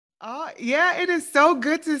Yeah, it is so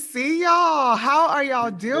good to see y'all. How are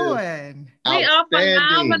y'all Yes. doing? We are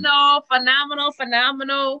Outstanding.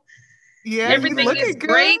 phenomenal. Yeah, Praise you the Everything Lord. is looking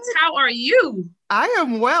great. good. How are you? I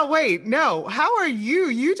am well. Wait, no. How are you?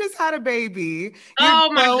 You just had a baby. You're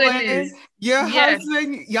Oh my glowing. goodness. Your Yes.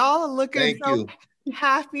 husband, y'all are looking Thank so you.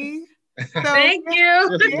 happy. So Thank you.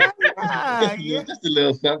 Just a little, yeah, yeah. just a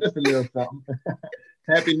little something, just a little something.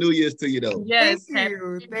 Happy New Year's to you, though. Thank Yes. Happy you.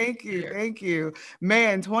 New Thank you. Year. Thank you.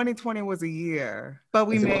 Man, 2020 was a year, but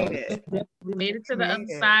we Yes, it made was. it. We made it to We the made other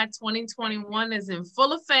it. side. 2021 is in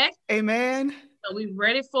full effect. Amen. So we're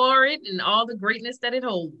ready for it and all the greatness that it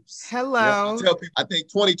holds. Yeah, I Hello. tell people, I think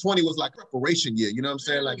 2020 was like preparation year. You know what I'm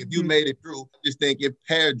saying? Like if you Mhm. made it through, I just think it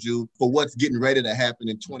prepared you for what's getting ready to happen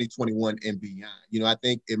in 2021 and beyond. I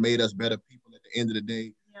think it made us better people at the end of the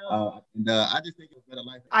day. I just think it was a better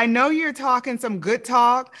life. I know you're talking some good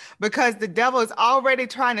talk because the devil is already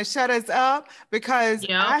trying to shut us up. Because Yep.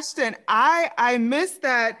 Ashton, I missed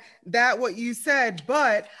that what you said,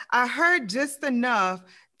 but I heard just enough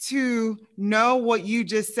to know what you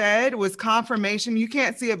just said was confirmation. You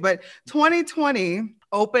can't see it, but 2020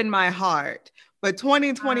 opened my heart, but Wow.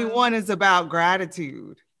 2021 is about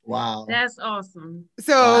gratitude. Wow. That's awesome.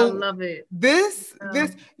 I Wow. So love it. this Um,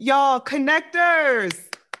 y'all connectors,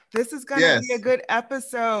 this is gonna be a Yes, good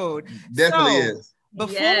episode. definitely So is.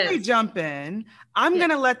 before we yes. jump in, I'm Yes.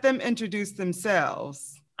 gonna let them introduce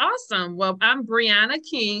themselves. Awesome. Well, I'm Brianna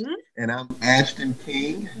King. And I'm Ashton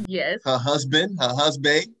King, Yes. her husband. Her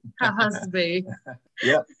husband.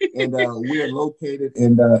 Yep. And we are located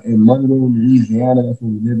in Monroe, Louisiana. That's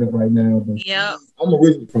where we live at right now. But Yep. I'm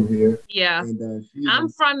originally from here, Yeah. and she's I'm in.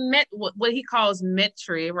 from what he calls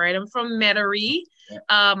Metairie, right? I'm from Metairie.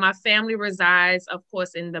 Yeah. My family resides, of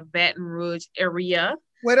course, in the Baton Rouge area.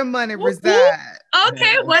 Where the money Whoop, whoop. reside.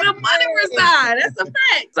 Okay, where the money Hey. reside. That's a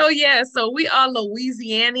fact. So yeah, so we are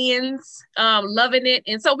Louisianians, loving it.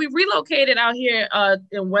 And so we relocated out here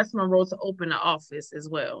in West Monroe to open the office as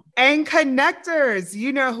well. And connectors,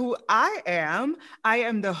 you know who I am. I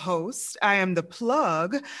am the host. I am the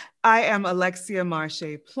plug. I am Alexia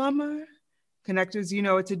Marche Plummer. Connectors, you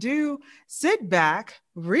know what to do. Sit back,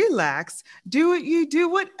 relax, do what you do,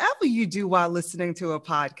 whatever you do while listening to a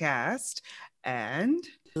podcast. And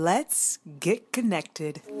let's get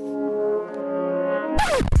connected.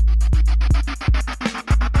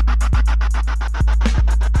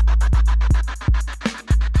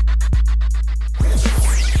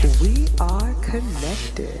 We are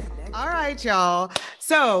connected. All right, y'all.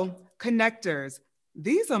 So, connectors,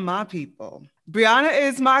 these are my people. Brianna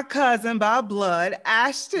is my cousin by blood.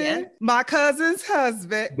 Ashton, Yes. my cousin's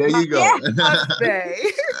husband. There My you go. husband.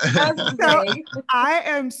 So Husband. I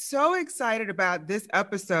am so excited about this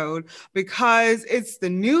episode because it's the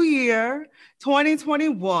new year,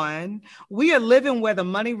 2021. We are living where the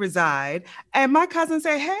money reside. And my cousin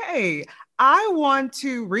said, hey, I want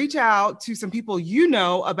to reach out to some people you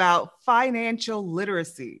know about financial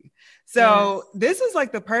literacy. So Yes. this is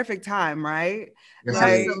like the perfect time, right? Yes, it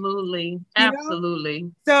Like, is. Absolutely. you know,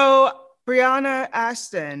 Absolutely. so Brianna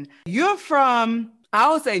Ashton, you're from,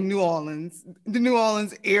 I would say New Orleans, the New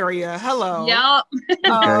Orleans area. Hello. Yup.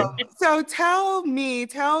 Okay. So tell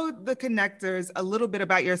the connectors a little bit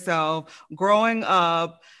about yourself growing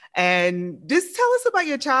up and just tell us about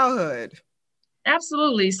your childhood.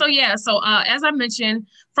 Absolutely. So yeah, so as I mentioned,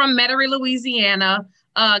 from Metairie, Louisiana,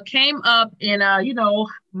 came up in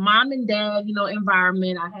mom and dad,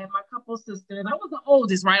 environment. I had my couple sisters. I was the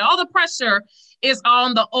oldest, right? All the pressure is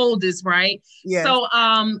on the oldest, right? Yes, So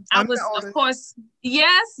I I'm the was, of oldest. course,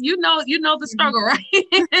 yes, the Mhm. struggle,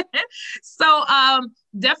 right? So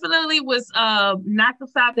definitely was knocked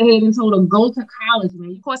upside the head and told to go to college,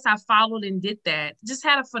 man. Of course, I followed and did that. Just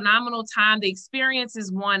had a phenomenal time. The experience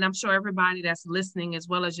is one I'm sure everybody that's listening as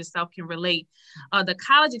well as yourself can relate. The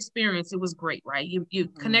college experience, it was great, right? You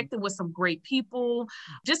connected with some great people,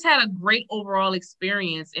 just had a great overall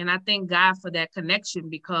experience. And I thank God for that connection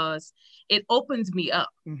because it opened me up.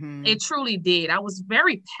 Mhm. It truly did. I was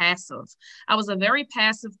very passive. I was a very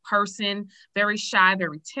passive person, very shy,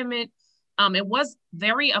 very timid. And was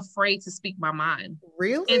very afraid to speak my mind.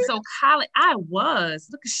 Really? And so college, I was.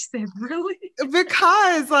 Look, she said, really?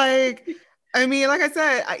 Because like, I mean, like I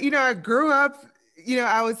said, I grew up,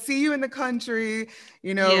 I would see you in the country,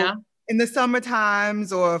 you know, Yeah. in the summer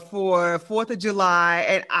times or for 4th of July.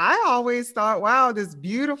 And I always thought, wow, this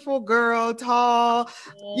beautiful girl, tall,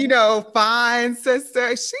 fine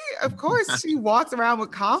sister. Of course, she walks around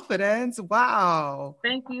with confidence. Wow.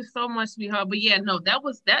 Thank you so much, sweetheart. But yeah, no, that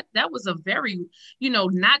was a very,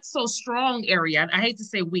 not so strong area. I hate to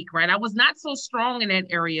say weak, right? I was not so strong in that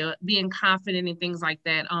area, being confident and things like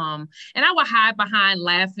that. And I would hide behind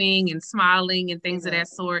laughing and smiling and things of that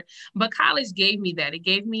sort. But college gave me that. It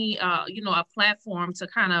gave me, a platform to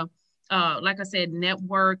kind of, like I said,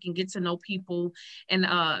 network and get to know people, and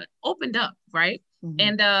opened up, right?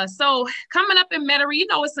 Mm-hmm. And so coming up in Metairie,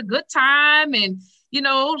 it's a good time. And,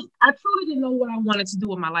 I truly didn't know what I wanted to do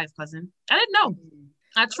with my life, cousin. I didn't know. Mm-hmm.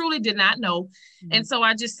 I truly did not know. Mm-hmm. And so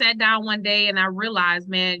I just sat down one day and I realized,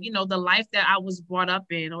 man, the life that I was brought up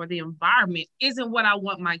in, or the environment, isn't what I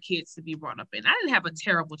want my kids to be brought up in. I didn't have a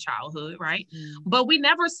terrible childhood, right? Mm-hmm. But we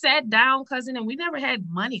never sat down, cousin, and we never had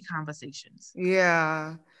money conversations.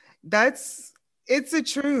 Yeah, it's the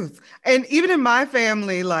truth. And even in my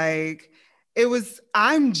family,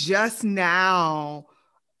 I'm just now,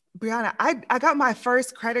 Brianna, I got my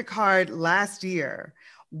first credit card last year.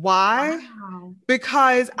 Why? Wow.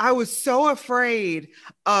 Because I was so afraid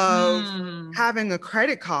of having a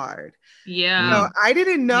credit card. Yeah. I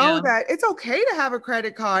didn't know that it's okay to have a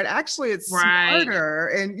credit card. Actually, it's smarter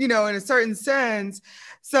and, in a certain sense.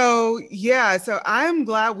 So, so I'm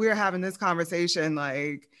glad we're having this conversation.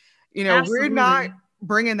 We're not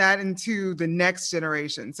bringing that into the next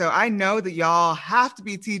generation. So I know that y'all have to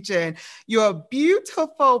be teaching your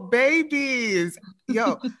beautiful babies.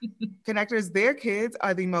 Connectors, their kids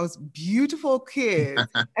are the most beautiful kids.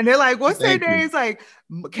 And they're like, what's their names? Like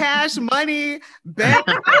Cash Money, Ben.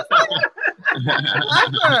 I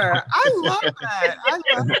love that.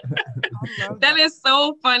 That is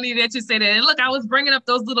so funny that you say that. And look, I was bringing up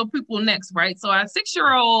those little people next, right? So our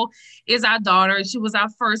 6-year-old is our daughter. She was our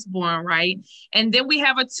firstborn, right? And then we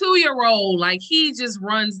have a 2-year-old. Like, he just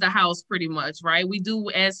runs the house pretty much, right? We do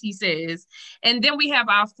as he says. And then we have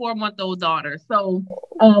our 4-month-old daughter. So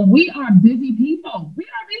we are busy people. We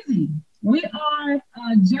are busy. We are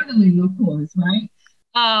juggling, of course, right?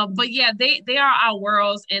 But yeah, they are our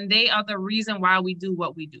worlds, and they are the reason why we do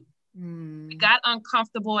what we do. We got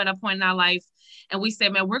uncomfortable at a point in our life, and we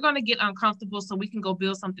said, man, we're going to get uncomfortable so we can go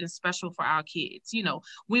build something special for our kids.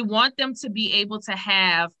 We want them to be able to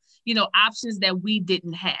have, options that we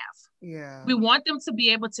didn't have. Yeah. We want them to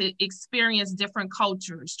be able to experience different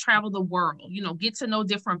cultures, travel the world, get to know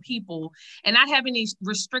different people, and not have any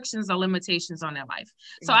restrictions or limitations on their life.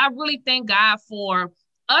 Yeah. So I really thank God for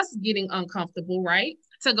us getting uncomfortable, right?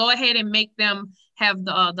 To go ahead and make them have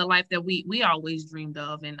the life that we always dreamed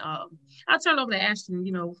of. And I'll turn over to Ashton,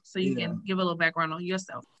 so you can give a little background on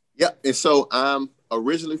yourself. Yeah, and so I'm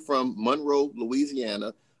originally from Monroe,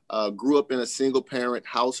 Louisiana. Grew up in a single parent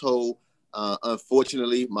household.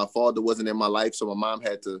 Unfortunately, my father wasn't in my life, so my mom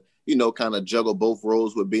had to, kind of juggle both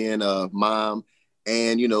roles with being a mom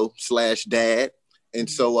and, / dad. And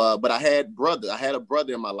so, but I had a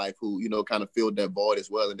brother in my life who, kind of filled that void as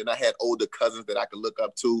well. And then I had older cousins that I could look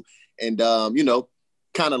up to and,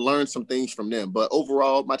 kind of learn some things from them. But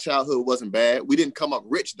overall, my childhood wasn't bad. We didn't come up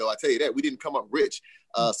rich, though. I tell you that. We didn't come up rich.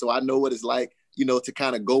 So I know what it's like, to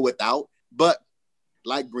kind of go without. But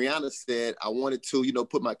like Brianna said, I wanted to,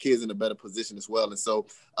 put my kids in a better position as well. And so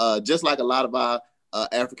just like a lot of our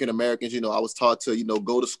African Americans, I was taught to,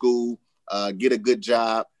 go to school, get a good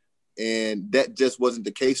job. And that just wasn't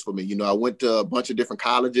the case for me. I went to a bunch of different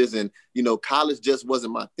colleges and, college just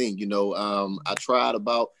wasn't my thing. I tried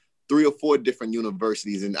about 3 or 4 different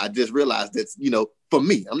universities and I just realized that, for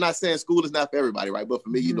me, I'm not saying school is not for everybody, right? But for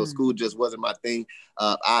me, school just wasn't my thing.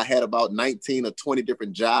 I had about 19 or 20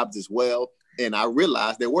 different jobs as well. And I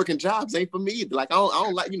realized that working jobs ain't for me either. Like, I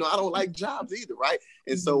don't like, I don't like jobs either, right?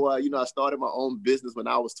 And so, I started my own business when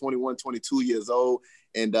I was 21, 22 years old.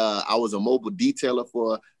 And I was a mobile detailer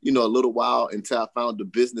for, a little while until I found the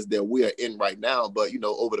business that we are in right now. But,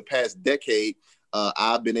 over the past decade,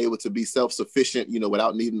 I've been able to be self-sufficient,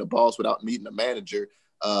 without needing a boss, without needing a manager.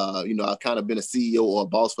 I've kind of been a CEO or a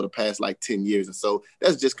boss for the past 10 years. And so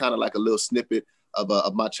that's just kind of like a little snippet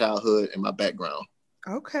of my childhood and my background.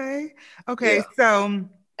 Okay. Yeah. So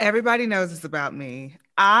everybody knows this about me.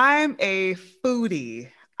 I'm a foodie.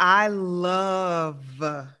 I love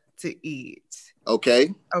to eat.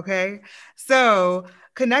 Okay. So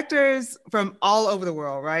connectors from all over the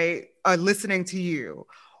world, right, are listening to you.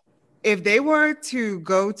 If they were to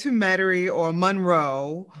go to Metairie or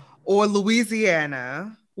Monroe or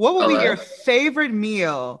Louisiana, what would be your favorite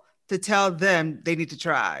meal to tell them they need to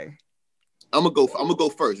try? I'm gonna go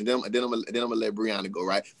first, and then I'm gonna let Brianna go.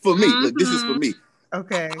 Right, for me, look, this is for me.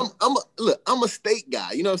 Okay. I'm a steak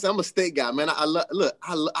guy. You know what I'm saying? I'm a steak guy, man. I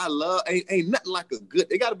love ain't nothing like a good.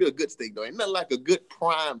 It got to be a good steak though. Ain't nothing like a good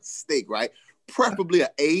prime steak, right? Preferably an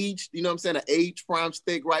aged, you know what I'm saying, an aged prime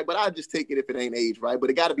steak, right? But I just take it if it ain't aged, right? But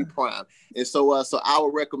it got to be prime. And so I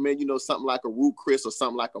would recommend, something like a Ruth Chris or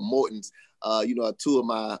something like a Morton's. Two of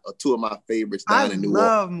my favorites down in New Orleans. I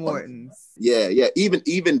love Morton's. Yeah.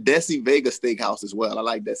 Even Desi Vega Steakhouse as well. I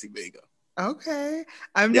like Desi Vega. Okay.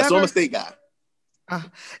 So I'm a steak guy.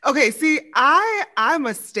 Okay, see, I'm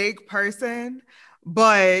a steak person,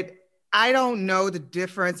 but I don't know the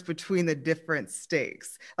difference between the different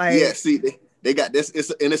steaks. See, they got this,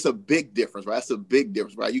 it's a big difference, right? It's a big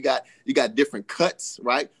difference, right? You got different cuts,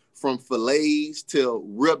 right? From fillets to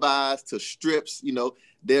ribeyes to strips,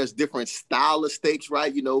 there's different style of steaks,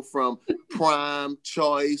 right? From prime,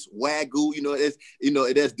 choice, wagyu,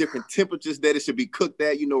 there's different temperatures that it should be cooked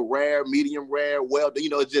at, rare, medium rare, well,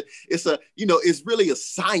 it's really a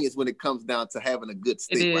science when it comes down to having a good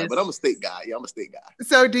steak, right? But I'm a steak guy. Yeah, I'm a steak guy.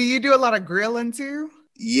 So do you do a lot of grilling too?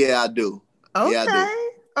 Yeah, I do. Okay. Yeah, I do.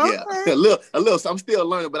 Okay. Yeah, a little. So I'm still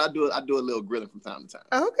learning, but I do a little grilling from time to time.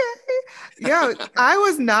 Okay. Yeah, I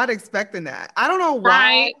was not expecting that. I don't know why,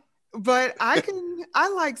 right? But I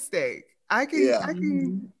like steak. I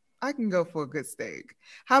can go for a good steak.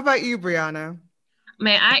 How about you, Brianna?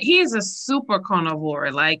 Man, he's a super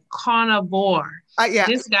carnivore, like carnivore. Yeah,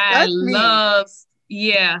 this guy loves.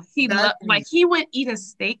 Yeah, he like he would eat a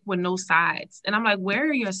steak with no sides, and I'm like, where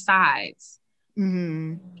are your sides?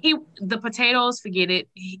 Mm-hmm. The potatoes, forget it.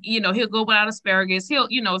 He'll go without asparagus. He'll,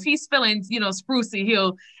 if he's feeling, sprucey,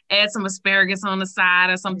 he'll add some asparagus on the side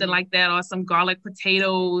or something like that, or some garlic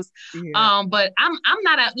potatoes. Yeah. But I'm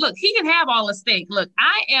not look, he can have all the steak. Look,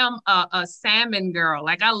 I am a salmon girl.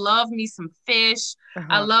 Like, I love me some fish.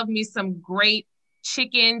 I love me some great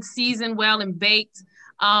chicken, seasoned well and baked.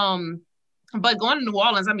 But going to New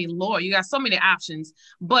Orleans, I mean, Lord, you got so many options.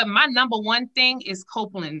 But my number one thing is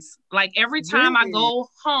Copeland's. Like, every time I go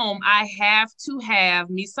home, I have to have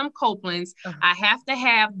me some Copeland's. I have to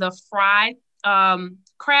have the fried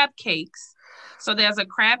crab cakes. So there's a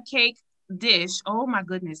crab cake dish. Oh my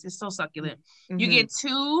goodness, it's so succulent. You get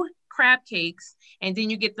 2 crab cakes, and then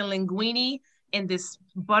you get the linguine in this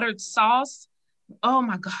buttered sauce. Oh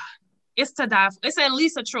my God. It's to die for. It's at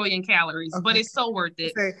least 1 trillion calories, but it's so worth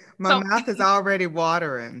it. My mouth is already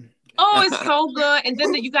watering. Oh, it's so good. And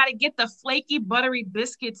then you got to get the flaky, buttery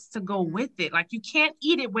biscuits to go with it. Like, you can't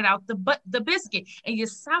eat it without the biscuit. And you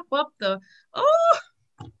sop up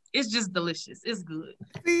it's just delicious. It's good.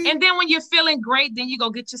 And then when you're feeling great, then you go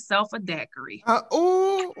get yourself a daiquiri.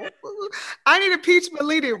 I need a peach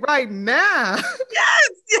Melita right now. Yes.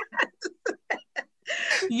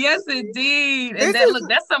 Yes, indeed. And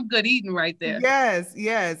that's some good eating right there. Yes.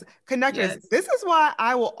 Connectors. Yes. This is why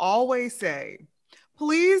I will always say,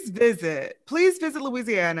 please visit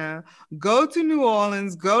Louisiana, go to New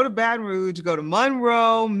Orleans, go to Baton Rouge, go to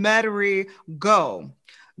Monroe, Metairie, go.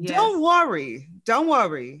 Yes. Don't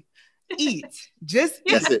worry. Eat. Just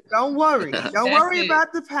eat. Don't worry. Don't worry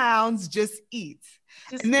about the pounds. Just eat.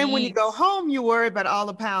 And then when you go home, you worry about all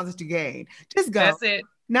the pounds that you gain. Just go. That's it.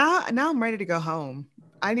 Now I'm ready to go home.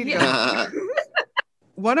 I need to go.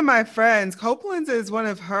 One of my friends, Copeland's is one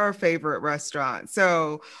of her favorite restaurants.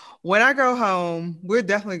 So when I go home, we're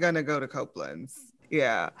definitely going to go to Copeland's.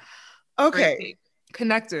 Yeah. Okay.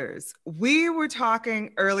 Connectors. We were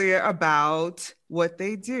talking earlier about what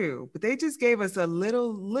they do, but they just gave us a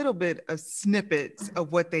little bit of snippets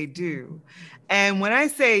of what they do. And when I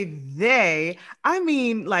say they, I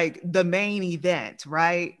mean like the main event,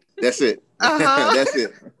 right? That's it. That's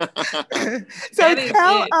it. So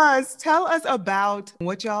tell us about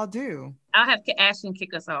what y'all do. I'll have Ashton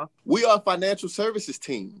kick us off. We are a financial services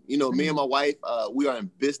team. Me and my wife, we are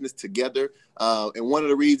in business together. And one of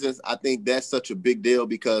the reasons I think that's such a big deal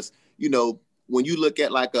because, when you look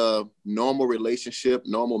at like a normal relationship,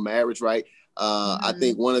 normal marriage, right? I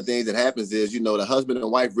think one of the things that happens is, the husband and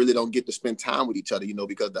wife really don't get to spend time with each other,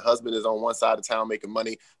 because the husband is on one side of town making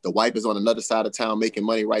money. The wife is on another side of town making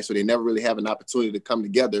money, right? So they never really have an opportunity to come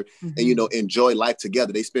together and, enjoy life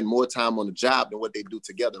together. They spend more time on the job than what they do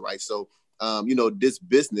together, right? So, this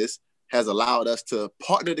business has allowed us to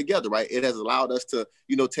partner together, right? It has allowed us to,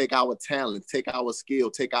 take our talent, take our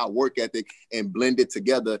skill, take our work ethic and blend it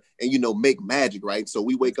together and, make magic, right? So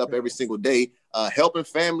we wake up every single day helping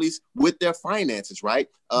families with their finances, right?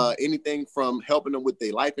 Anything from helping them with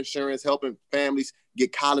their life insurance, helping families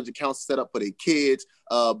get college accounts set up for their kids.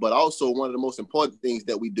 But also one of the most important things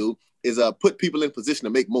that we do is put people in position to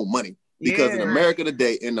make more money. Because in America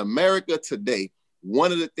today,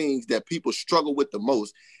 one of the things that people struggle with the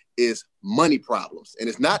most is money problems. And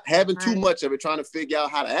it's not having too much of it, trying to figure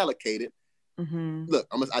out how to allocate it. Look,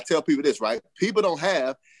 I tell people this, right? People don't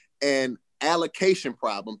have an allocation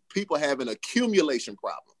problem. People have an accumulation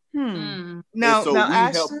problem. Now, so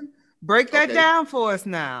Ashton, break that down for us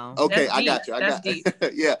now. Okay, I got you.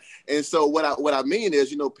 Yeah. And so what I mean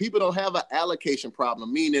is, people don't have an allocation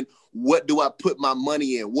problem, meaning what do I put my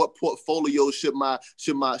money in? What portfolio should my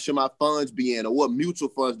funds be in, or what mutual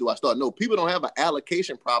funds do I start? No, people don't have an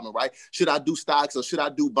allocation problem, right? Should I do stocks, or should I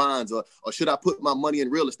do bonds, or should I put my money in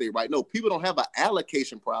real estate, right? No, people don't have an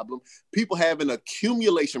allocation problem. People have an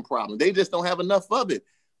accumulation problem. They just don't have enough of it.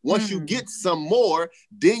 Once you get some more,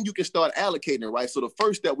 then you can start allocating it, right? So the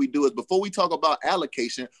first step we do is, before we talk about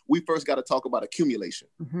allocation, we first got to talk about accumulation.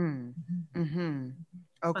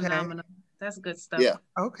 Okay. Phenomenal. That's good stuff. Yeah.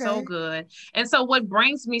 Okay. So good. And so what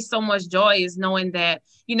brings me so much joy is knowing that,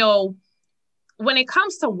 when it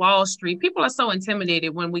comes to Wall Street, people are so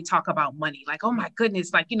intimidated when we talk about money. Like, oh my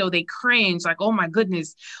goodness, like, they cringe, like, oh my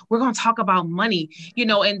goodness, we're going to talk about money,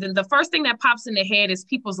 and then the first thing that pops in their head is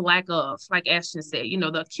people's lack of, like Ashton said,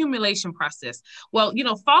 the accumulation process. Well,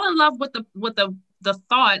 fall in love with the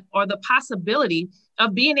thought or the possibility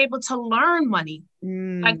of being able to learn money,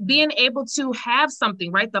 like being able to have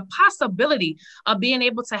something, right? The possibility of being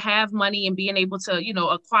able to have money and being able to,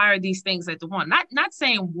 acquire these things that they want. Not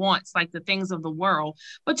saying wants, like the things of the world,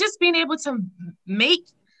 but just being able to make,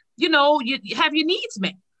 you have your needs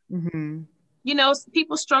met.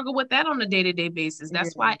 People struggle with that on a day-to-day basis.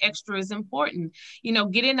 That's why extra is important.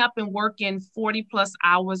 Getting up and working 40 plus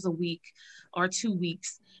hours a week or 2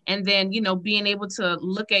 weeks. And then, being able to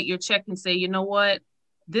look at your check and say, you know what,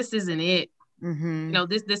 this isn't it.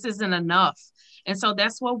 This isn't enough. And so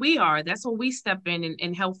that's what we are. That's what we step in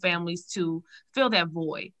and help families to fill that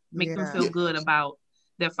void, make them feel good about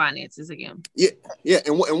their finances again. Yeah.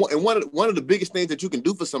 And one of the biggest things that you can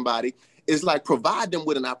do for somebody is like provide them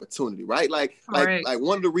with an opportunity, right? Like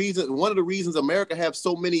one of the reasons America have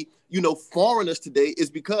so many, foreigners today is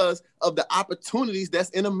because of the opportunities that's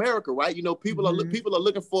in America, right? People are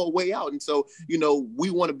looking for a way out. And so, we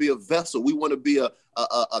want to be a vessel. We want to be a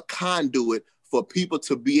conduit for people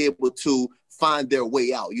to be able to find their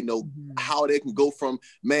way out, how they can go from,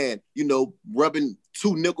 rubbing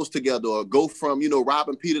 2 nickels together, or go from,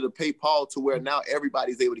 robbing Peter to pay Paul, to where now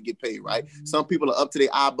everybody's able to get paid, right? Some people are up to their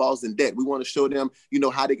eyeballs in debt. We want to show them,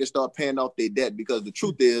 how they can start paying off their debt, because the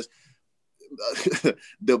truth is,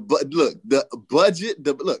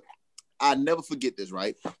 I never forget this,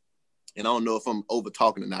 right? And I don't know if I'm over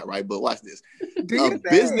talking or not, right? But watch this. You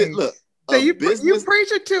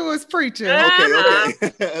preach it to us, preacher.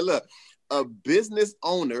 Okay. Look, a business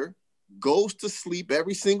owner goes to sleep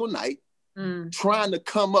every single night trying to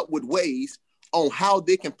come up with ways on how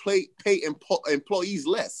they can pay employees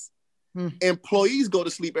less. Employees go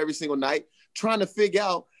to sleep every single night trying to figure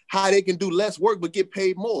out how they can do less work but get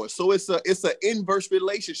paid more. So it's an inverse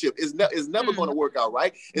relationship. It's never going to work out,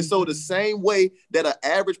 right? And so the same way that an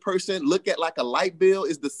average person look at like a light bill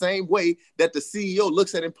is the same way that the CEO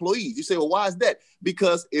looks at employees. You say, well, why is that?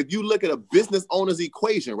 Because if you look at a business owner's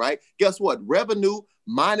equation, right? Guess what? Revenue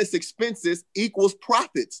minus expenses equals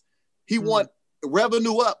profits. He want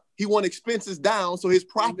revenue up. He want expenses down so his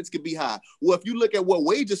profits can be high. Well, if you look at what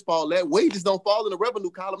wages fall at, wages don't fall in the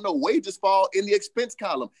revenue column. No, wages fall in the expense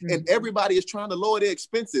column. And everybody is trying to lower their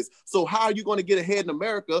expenses. So how are you going to get ahead in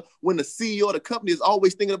America when the CEO of the company is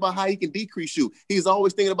always thinking about how he can decrease you? He's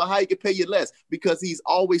always thinking about how he can pay you less, because he's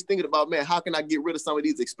always thinking about, man, how can I get rid of some of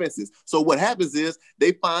these expenses? So what happens is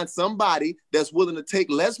they find somebody that's willing to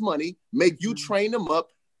take less money, make you train them up,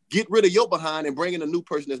 get rid of your behind, and bring in a new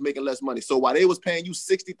person that's making less money. So while they was paying you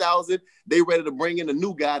 $60,000, they ready to bring in a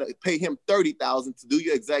new guy to pay him $30,000 to do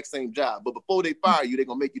your exact same job. But before they fire you, they're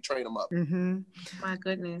gonna make you train them up. My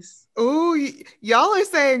goodness. Oh, y'all are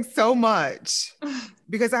saying so much,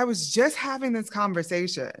 because I was just having this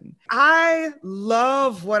conversation. I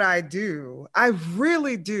love what I do. I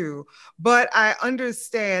really do, but I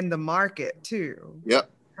understand the market too.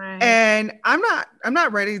 Yep. And I'm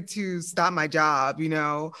not ready to stop my job,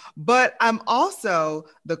 but I'm also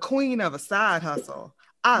the queen of a side hustle.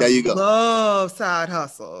 I love side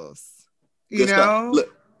hustles, Good stuff.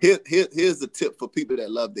 Look, here's the tip for people that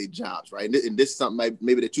love their jobs, right? And this is something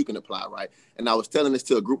maybe that you can apply, right? And I was telling this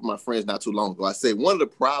to a group of my friends not too long ago. I said, one of the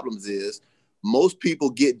problems is most people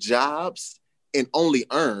get jobs and only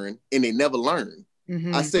earn, and they never learn.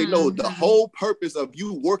 I say, no, the whole purpose of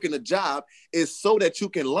you working a job is so that you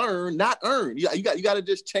can learn, not earn. You got to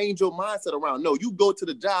just change your mindset around. No, you go to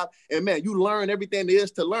the job and, man, you learn everything there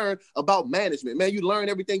is to learn about management. Man, you learn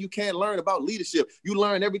everything you can learn about leadership. You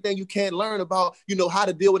learn everything you can learn about, how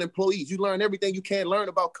to deal with employees. You learn everything you can learn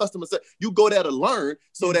about customer service. You go there to learn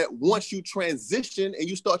so that once you transition and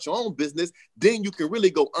you start your own business, then you can really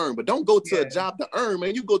go earn. But don't go to a job to earn,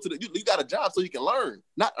 man. You go to you got a job so you can learn,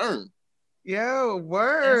 not earn. Yo,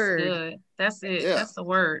 word. That's good. That's it. Yeah. That's the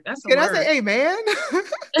word. That's the word. Can I say amen?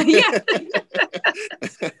 Yeah.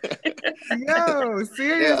 Yo,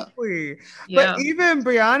 seriously. Yeah. But even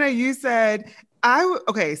Brianna, you said,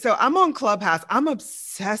 so I'm on Clubhouse. I'm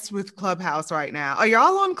obsessed with Clubhouse right now. Are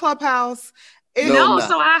y'all on Clubhouse? No,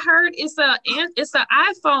 so I heard it's an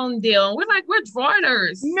iPhone deal. We're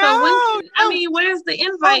joiners. No, so where's the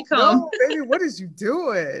invite come? No, baby, what is you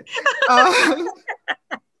doing?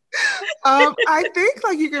 I think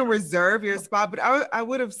like you can reserve your spot, but I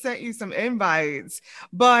would have sent you some invites.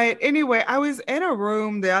 But anyway, I was in a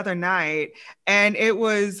room the other night and it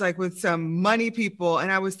was like with some money people, and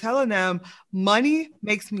I was telling them money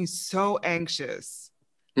makes me so anxious.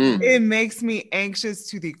 It makes me anxious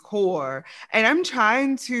to the core. And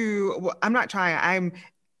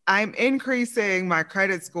I'm increasing my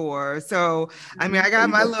credit score. So, I got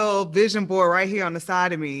my little vision board right here on the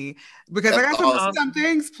side of me because I got some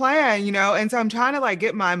things planned, and so I'm trying to like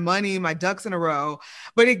get my ducks in a row,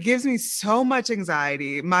 but it gives me so much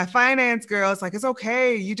anxiety. My finance girl is like, it's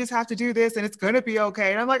okay. You just have to do this and it's going to be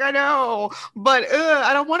okay. And I'm like, I know, but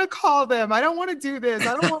I don't want to call them. I don't want to do this.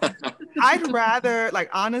 I'd rather, like,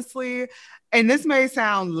 honestly, and this may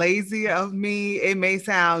sound lazy of me, it may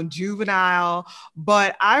sound juvenile,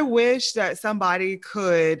 but I wish that somebody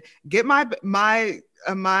could get my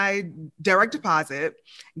direct deposit,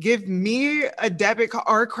 give me a debit card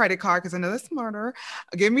or a credit card, because I know that's smarter.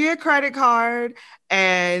 Give me a credit card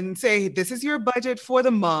and say, this is your budget for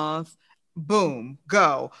the month. Boom,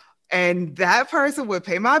 go. And that person would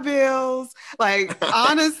pay my bills. Like,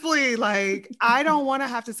 honestly, like, I don't want to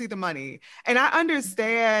have to see the money. And I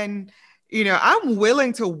understand, I'm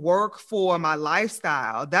willing to work for my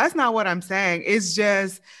lifestyle. That's not what I'm saying. It's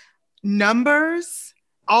just numbers.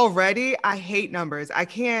 Already, I hate numbers. I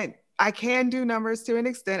can do numbers to an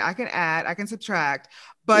extent. I can add, I can subtract,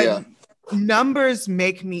 but numbers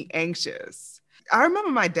make me anxious. I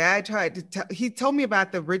remember my dad he told me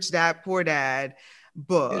about the Rich Dad, Poor Dad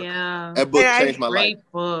book. Yeah. That book changed my life.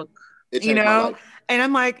 Great book. It changed my life. And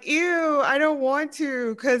I'm like, ew, I don't want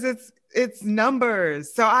to, because it's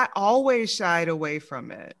numbers. So I always shied away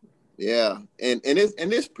from it. Yeah. And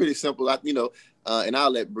it's pretty simple. And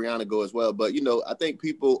I'll let Brianna go as well. But, I think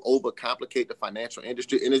people overcomplicate the financial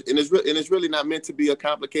industry, and it's really not meant to be a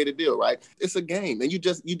complicated deal, right? It's a game, and you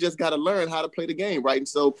just got to learn how to play the game, right? And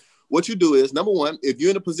so what you do is, number one, if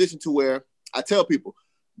you're in a position to where, I tell people,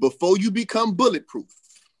 before you become bulletproof,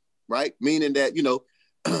 right? Meaning that,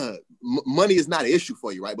 money is not an issue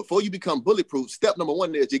for you, right? Before you become bulletproof, step number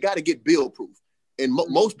one is you got to get bill proof. And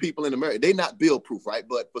most people in America, they're not bill proof, right?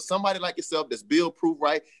 But for somebody like yourself that's bill proof,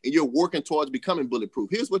 right? And you're working towards becoming bulletproof.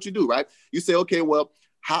 Here's what you do, right? You say, okay, well,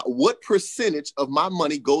 what percentage of my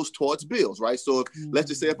money goes towards bills, right? So let's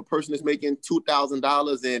just say if a person is making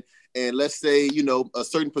 $2,000 and let's say, a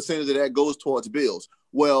certain percentage of that goes towards bills.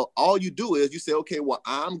 Well, all you do is you say, okay, well,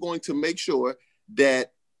 I'm going to make sure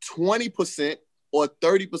that 20% or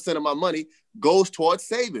 30% of my money goes towards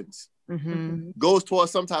savings, goes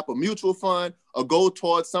towards some type of mutual fund, or go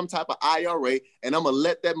towards some type of IRA. And I'm going to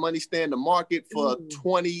let that money stay in the market for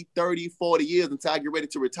 20, 30, 40 years until I get ready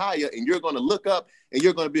to retire. And you're going to look up and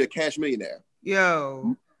you're going to be a cash millionaire.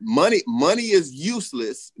 Yo. Money is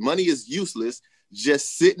useless. Money is useless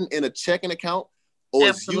just sitting in a checking account, or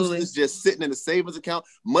it's useless just sitting in a savings account.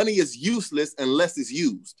 Money is useless unless it's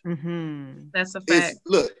used. That's a fact.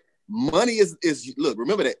 Look, money is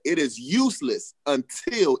remember that it is useless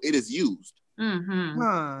until it is used.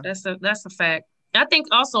 That's a fact. I think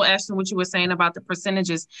also, Ashton, what you were saying about the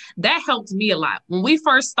percentages, that helped me a lot. When we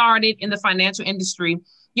first started in the financial industry,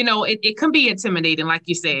 it can be intimidating, like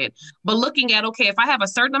you said, but looking at, okay, if I have a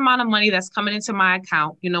certain amount of money that's coming into my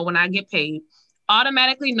account, when I get paid,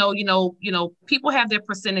 automatically know, people have their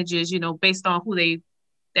percentages, based on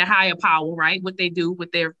their higher power, right? What they do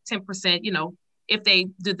with their 10%, if they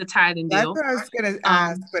do the tithing deal. That's what I was going to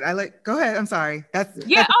ask, but go ahead. I'm sorry. No,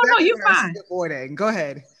 you're fine. Go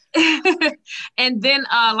ahead. And then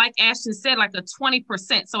like Ashton said, like a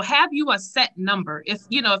 20%. So have you a set number if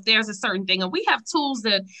if there's a certain thing, and we have tools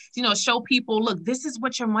that show people, look, this is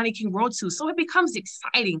what your money can grow to, so it becomes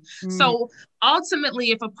exciting. So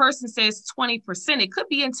ultimately, if a person says 20%, it could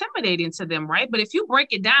be intimidating to them, right? But if you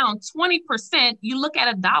break it down, 20%, you look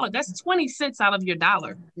at $1, that's 20 cents out of your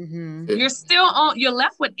dollar. You're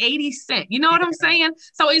left with 80 cents. You know what I'm saying?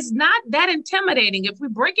 So it's not that intimidating. If we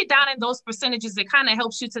break it down in those percentages, it kind of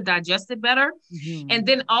helps you to digest it better. And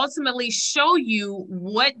then ultimately show you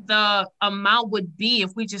what the amount would be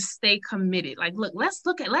if we just stay committed. Like, look, let's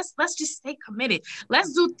just stay committed.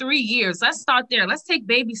 Let's do 3 years. Let's start there. Let's take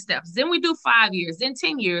baby steps. Then we do 5 years, then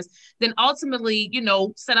 10 years, then ultimately,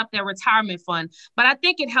 set up their retirement fund. But I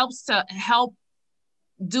think it helps to help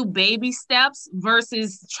do baby steps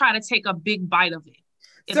versus try to take a big bite of it.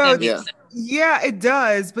 So yeah, it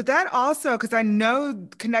does. But that also, because I know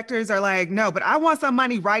connectors are like, no, but I want some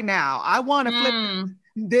money right now. I want to flip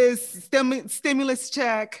this stimulus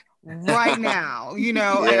check right now, and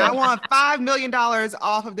I want $5 million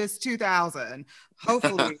off of this 2,000.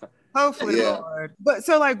 Hopefully, Lord. But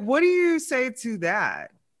so like, what do you say to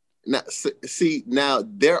that? Now, see, now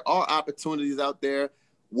there are opportunities out there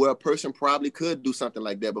where a person probably could do something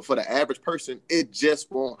like that. But for the average person, it just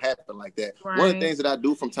won't happen like that. Right. One of the things that I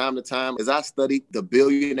do from time to time is I study the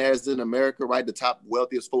billionaires in America, right? The top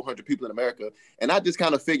wealthiest 400 people in America. And I just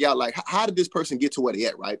kind of figure out, like, how did this person get to where they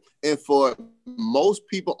at, right? And for most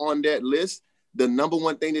people on that list, the number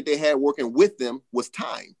one thing that they had working with them was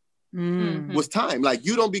time. Was time. Like,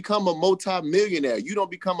 you don't become a multi-millionaire. You don't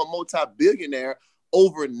become a multi-billionaire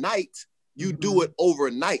overnight. You do it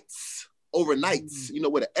overnights,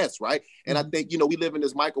 with an S, right? And I think, we live in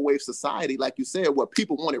this microwave society, like you said, where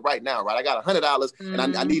people want it right now, right? I got $100 and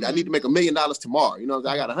I need to make $1 million tomorrow.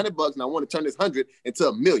 I got $100 and I want to turn this 100 into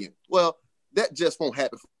 $1 million. Well, that just won't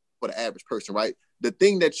happen for the average person, right? The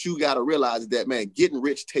thing that you got to realize is that, man, getting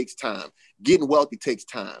rich takes time. Getting wealthy takes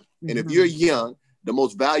time. And if you're young, the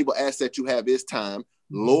most valuable asset you have is time.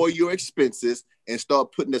 Lower your expenses and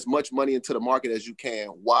start putting as much money into the market as you can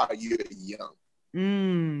while you're young.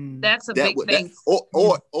 That's a big thing.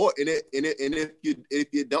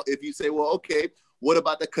 If you say, well, okay, what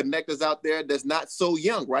about the connectors out there that's not so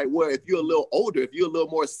young, right? Where if you're a little older, if you're a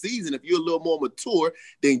little more seasoned, if you're a little more mature,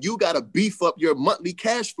 then you got to beef up your monthly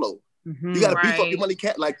cash flow. You got to beef up your money,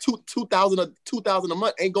 like $2,000 a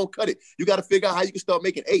month ain't gonna cut it. You got to figure out how you can start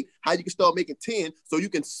making 8, how you can start making 10, so you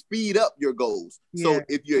can speed up your goals. So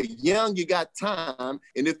if you're young, you got time,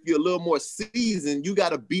 and if you're a little more seasoned, you got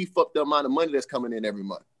to beef up the amount of money that's coming in every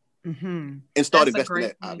month, and start investing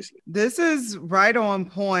that. Obviously, this is right on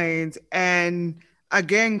point, and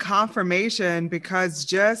again, confirmation, because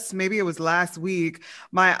just maybe it was last week,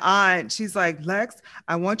 my aunt, she's like, Lex,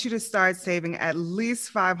 I want you to start saving at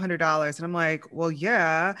least $500. And I'm like, well,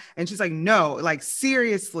 yeah. And she's like, no, like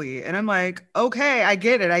seriously. And I'm like, okay, I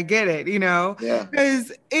get it.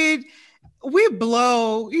 Because we could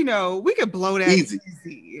blow that easy.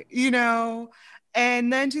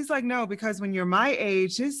 And then she's like, no, because when you're my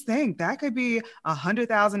age, just think that could be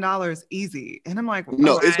 $100,000 easy. And I'm like,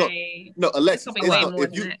 no, Alexa,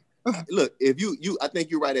 if you, I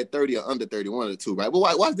think you're right at 30 or under 30, one of the two, right? But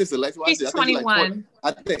watch this, Alexa. He's 21.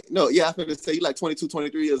 I think I was going to say you like 22,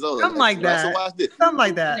 23 years old. Something like that. So watch this. Something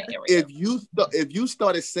like that. If you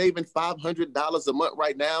started saving $500 a month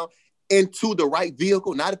right now into the right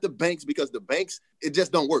vehicle, not at the banks, because the banks, it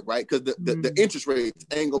just don't work, right? Because the interest rates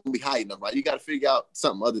ain't gonna be high enough, right? You got to figure out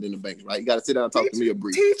something other than the banks, right? You got to sit down and talk to me or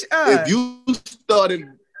Bree. Teach us.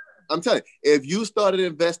 I'm telling you, if you started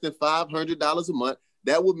investing $500 a month,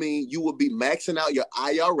 that would mean you would be maxing out your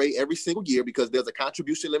IRA every single year, because there's a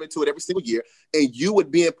contribution limit to it every single year, and you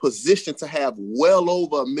would be in position to have well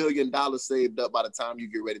over $1 million saved up by the time you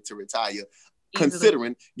get ready to retire.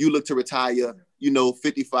 Considering you look to retire,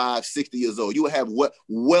 55, 60 years old, you will have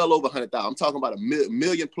well over 100,000. I'm talking about $1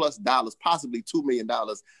 million plus, possibly $2 million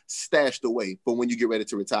stashed away for when you get ready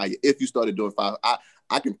to retire. If you started doing 5,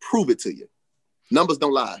 I can prove it to you. Numbers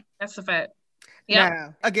don't lie. That's a fact. Yeah.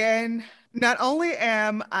 Now, again, not only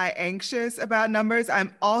am I anxious about numbers,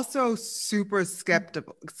 I'm also super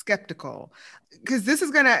skeptical, because this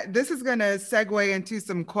is gonna segue into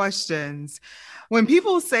some questions. When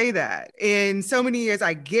people say that in so many years,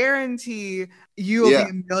 I guarantee you will be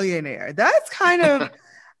a millionaire. That's kind of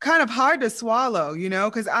hard to swallow,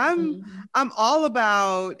 because I'm all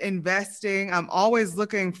about investing. I'm always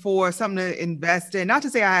looking for something to invest in. Not to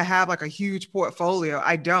say I have like a huge portfolio.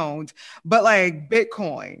 I don't, but like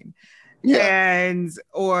Bitcoin. Yeah. and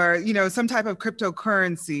or some type of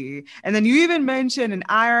cryptocurrency, and then you even mentioned an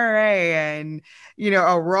IRA and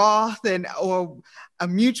a Roth and or a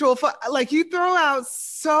mutual fund. Like, you throw out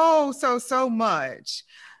so much.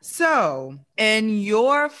 So, in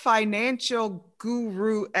your financial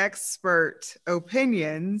guru expert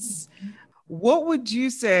opinions, what would you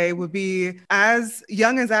say would be, as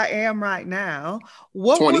young as I am right now,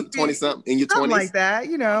 what 20, would be 20 something in your something 20s? like that,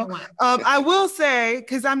 I will say,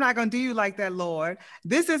 because I'm not going to do you like that, Lord,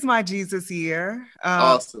 this is my Jesus year.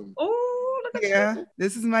 Awesome. Oh, look at Yeah, you.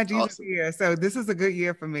 this is my Jesus Awesome. year. So this is a good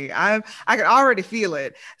year for me. I can already feel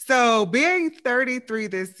it. So being 33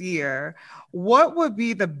 this year, what would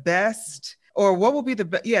be the best, or what would be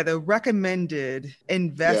the recommended Yeah.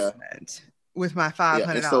 investment with my Yeah.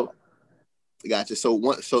 $500? And so, gotcha.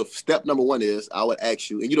 So step number one is, I would ask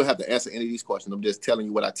you, and you don't have to answer any of these questions. I'm just telling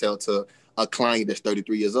you what I tell to a client that's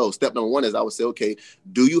 33 years old. Step number one is, I would say, okay,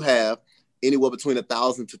 do you have anywhere between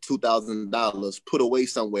 $1,000 to $2,000 put away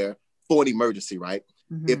somewhere for an emergency, right?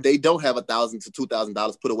 Mm-hmm. If they don't have $1,000 to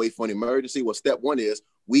 $2,000 put away for an emergency, well, step one is,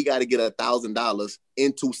 we got to get $1,000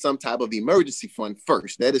 into some type of emergency fund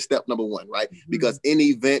first. That is step number one, right? Mm-hmm. Because in the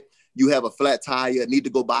event you have a flat tire, need to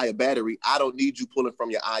go buy a battery, I don't need you pulling from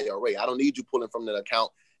your IRA. I don't need you pulling from the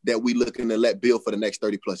account that we looking to let build for the next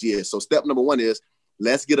 30 plus years. So step number one is,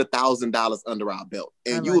 let's get $1,000 under our belt.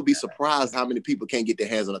 And you will be surprised how many people can't get their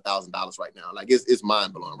hands on $1,000 right now. Like, it's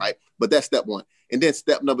mind blowing, right? But that's step one. And then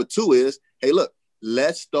step number two is, hey, look,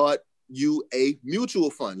 let's start you a mutual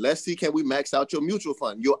fund. Let's see, can we max out your mutual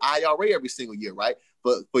fund, your IRA every single year, right?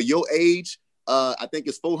 But for your age, I think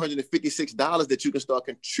it's $456 that you can start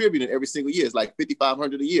contributing every single year. It's like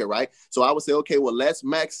 $5,500 a year, right? So I would say, okay, well, let's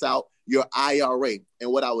max out your IRA.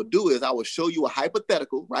 And what I would do is, I would show you a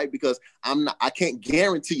hypothetical, right? Because I can't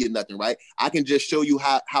guarantee you nothing, right? I can just show you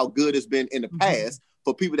how good it's been in the past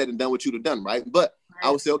for people that have done what you've done, right? But I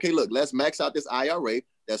would say, okay, look, let's max out this IRA.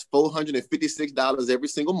 That's $456 every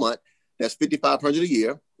single month. That's $5,500 a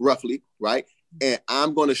year, roughly, right? And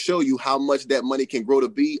I'm going to show you how much that money can grow to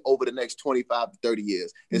be over the next 25 to 30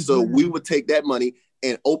 years. And so we would take that money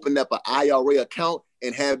and open up an IRA account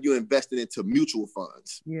and have you invested into mutual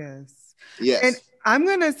funds. Yes. Yes. And I'm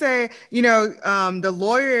going to say, the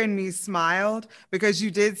lawyer in me smiled, because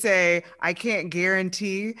you did say, I can't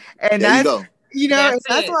guarantee. And there that's, you go.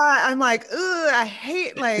 that's why I'm like, ugh, I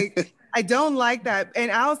hate, like, I don't like that.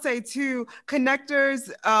 And I'll say too,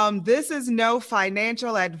 connectors, this is no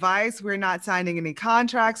financial advice. We're not signing any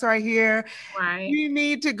contracts right here. Right. You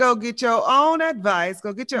need to go get your own advice.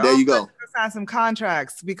 Go get your there own. You go. Sign some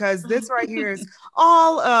contracts, because this right here is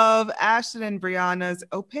all of Ashton and Brianna's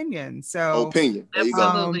opinion. So opinion. There you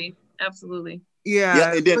go. go. Absolutely.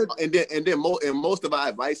 Yeah, and then most of our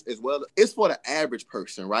advice as well, it's for the average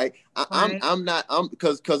person, right? I'm not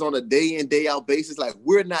because on a day in, day out basis, like,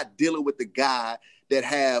 we're not dealing with the guy that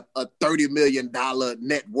have a $30 million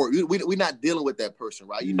net worth. We're not dealing with that person,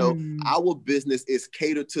 right? Our business is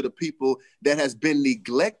catered to the people that has been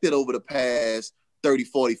neglected over the past 30,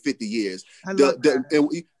 40, 50 years. And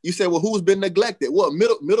you say, well, who's been neglected? Well,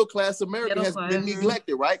 middle class America has been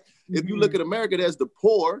neglected, right? If you look at America, there's the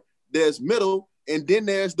poor, there's middle, and then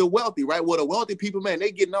there's the wealthy, right? Well, the wealthy people, man,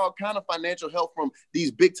 they getting all kind of financial help from these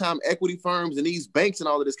big time equity firms and these banks and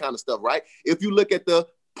all of this kind of stuff, right? If you look at the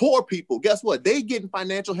poor people, guess what? They getting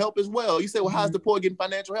financial help as well. You say, well, how's the poor getting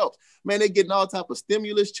financial help? Man, they getting all type of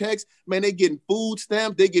stimulus checks. Man, they getting food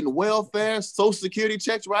stamps. They getting welfare, social security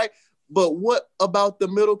checks, right? But what about the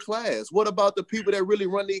middle class? What about the people that really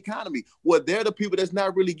run the economy? Well, they're the people that's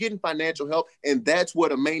not really getting financial help. And that's where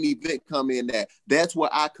the main event come in at. That's where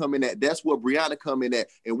I come in at. That's where Brianna come in at.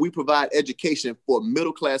 And we provide education for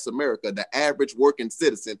middle class America, the average working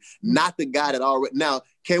citizen, not the guy that already. Now,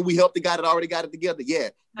 can we help the guy that already got it together? Yeah.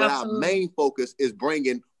 But Absolutely. Our main focus is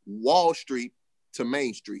bringing Wall Street to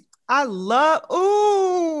Main Street. I love,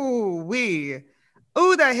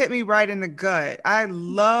 that hit me right in the gut. I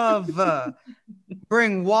love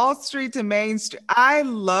bring Wall Street to Main Street. I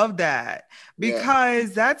love that,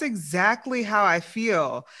 because that's exactly how I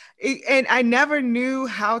feel. And I never knew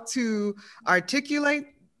how to articulate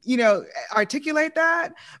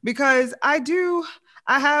that, because I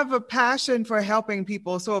have a passion for helping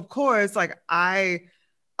people. So of course, like, I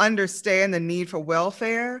understand the need for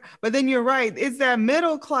welfare, but then you're right. It's that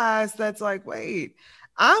middle class that's like, wait,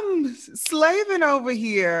 I'm slaving over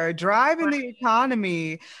here, driving the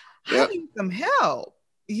economy. I need some help.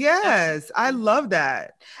 Yes, I love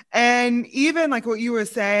that. And even like what you were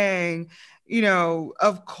saying,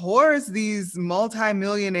 of course, these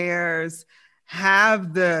multimillionaires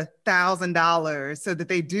have the $1,000 so that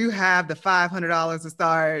they do have the $500 to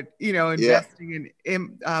start, investing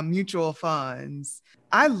in mutual funds.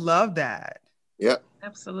 I love that. Yeah.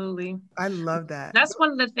 Absolutely. I love that. That's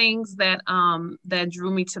one of the things that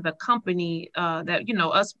drew me to the company,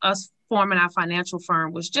 that, us forming our financial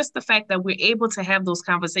firm, was just the fact that we're able to have those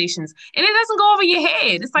conversations and it doesn't go over your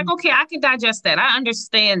head. It's like, okay, I can digest that. I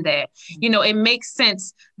understand that. It makes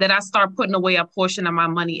sense that I start putting away a portion of my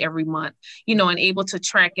money every month, and able to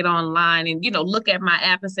track it online and, look at my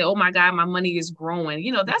app and say, oh my God, my money is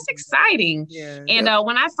growing. That's exciting. Yeah. And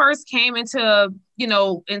when I first came into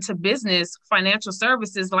business, financial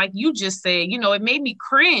services, like you just said, it made me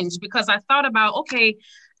cringe because I thought about, okay,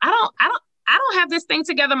 I don't have this thing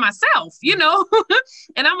together myself, and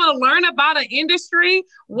I'm going to learn about an industry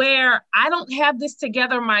where I don't have this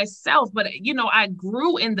together myself. But, I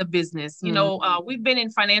grew in the business, we've been in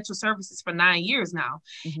financial services for 9 years now.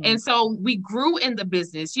 Mm-hmm. And so we grew in the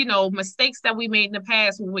business, mistakes that we made in the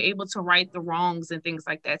past, we were able to right the wrongs and things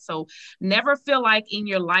like that. So never feel like in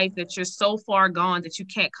your life that you're so far gone that you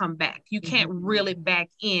can't come back. You can't reel it back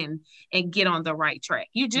in and get on the right track.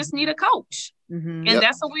 You just need a coach. Mm-hmm. And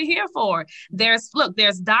that's what we're here for. There's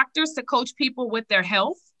doctors to coach people with their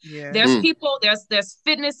health. Yeah. There's people, there's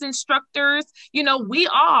fitness instructors. We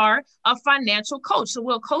are a financial coach. So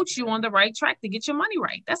we'll coach you on the right track to get your money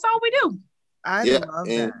right. That's all we do. I love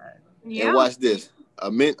that. And watch this. A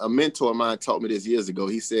mentor of mine taught me this years ago.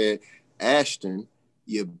 He said, Ashton,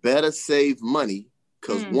 you better save money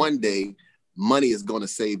because one day money is going to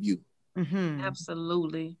save you. Mm-hmm.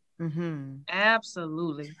 Absolutely. Mm-hmm.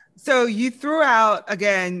 Absolutely. So you threw out,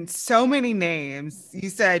 again, so many names. You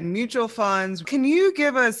said mutual funds. Can you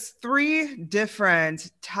give us 3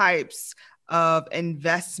 different types of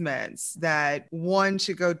investments that one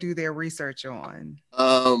should go do their research on?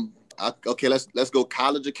 Okay, let's go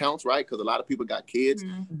college accounts, right? Because a lot of people got kids.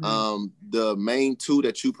 Mm-hmm. The main 2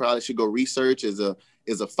 that you probably should go research is a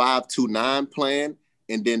 529 plan,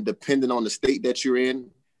 and then depending on the state that you're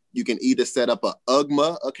in, you can either set up a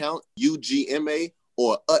UGMA account, UGMA,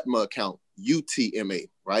 or UTMA account, UTMA,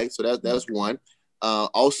 right? So that's one.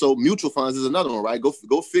 Also, mutual funds is another one, right?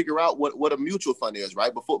 Go figure out what a mutual fund is,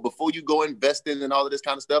 right? Before you go investing and all of this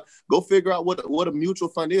kind of stuff, go figure out what a mutual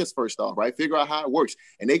fund is first off, right? Figure out how it works.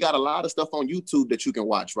 And they got a lot of stuff on YouTube that you can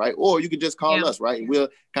watch, right? Or you can just call us, right? And we'll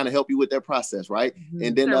kind of help you with that process, right? Mm-hmm.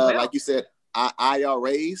 And then, like you said,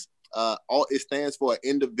 IRAs, it stands for an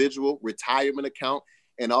individual retirement account.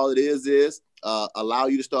 And all it is allow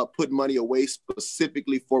you to start putting money away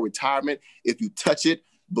specifically for retirement. If you touch it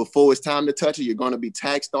before it's time to touch it, you're going to be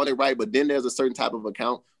taxed on it, right? But then there's a certain type of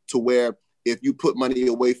account to where if you put money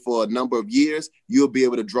away for a number of years, you'll be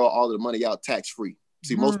able to draw all of the money out tax-free.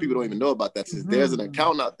 See, most people don't even know about that. There's an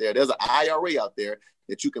account out there. There's an IRA out there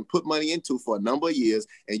that you can put money into for a number of years,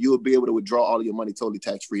 and you'll be able to withdraw all of your money totally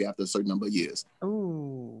tax-free after a certain number of years.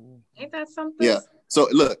 Ooh. Ain't that something? Yeah. So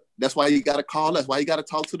look, that's why you got to call us. Why you got to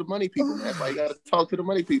talk to the money people. That's why you got to talk to the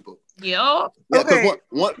money people. Yeah. Okay.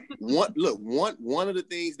 One of the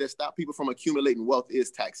things that stop people from accumulating wealth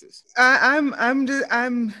is taxes.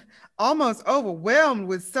 I'm almost overwhelmed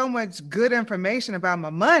with so much good information about my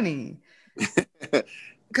money.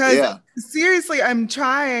 Because seriously, I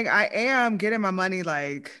am getting my money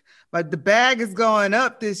but the bag is going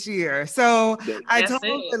up this year. So I told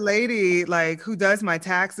the lady who does my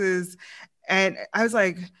taxes, and I was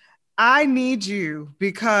like, I need you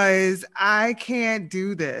because I can't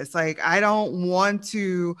do this. I don't want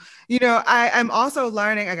to, I'm also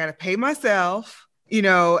learning I got to pay myself, and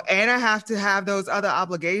I have to have those other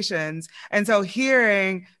obligations. And so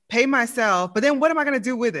hearing pay myself, but then what am I going to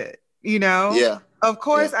do with it? Yeah. Of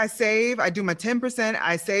course, I save. I do my 10%.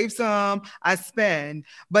 I save some. I spend.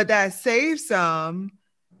 But that save some,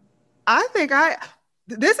 I think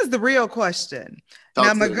this is the real question.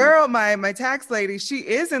 Now, my girl, my tax lady, she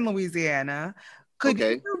is in Louisiana.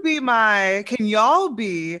 Can y'all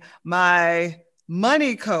be my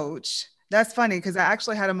money coach? That's funny because I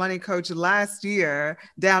actually had a money coach last year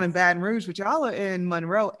down in Baton Rouge, but y'all are in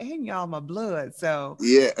Monroe and y'all my blood. So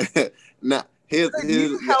yeah. Now here's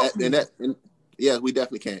yeah, we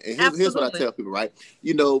definitely can. And here's what I tell people, right?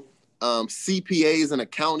 CPAs and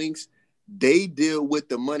accountings, they deal with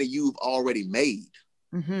the money you've already made.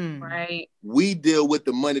 Mm-hmm. Right. We deal with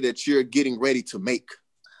the money that you're getting ready to make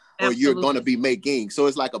or you're going to be making. So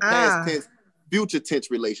it's like a past tense, future tense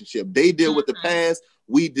relationship. They deal with the past.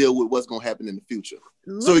 We deal with what's going to happen in the future.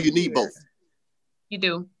 So you need both. You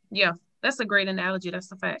do. Yeah. That's a great analogy. That's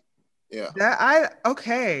the fact. Yeah.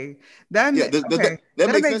 That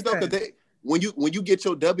makes sense though, because when you get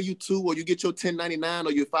your W-2 or you get your 1099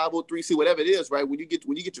 or your 503C, whatever it is, right? When you get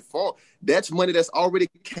your form, that's money that's already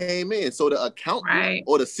came in. So the accountant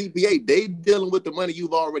or the CPA, they dealing with the money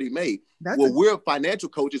you've already made. We're financial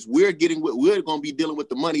coaches. We're going to be dealing with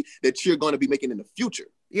the money that you're going to be making in the future.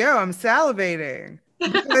 Yo, I'm salivating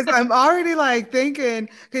because I'm already like thinking,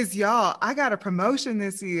 because y'all, I got a promotion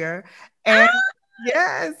this year, and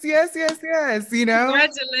yes. You know,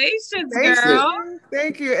 congratulations, girl.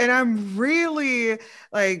 Thank you. And I'm really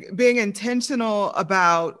like being intentional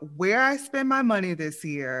about where I spend my money this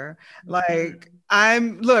year. Like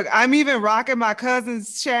I'm even rocking my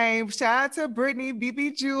cousin's chain. Shout out to Brittany,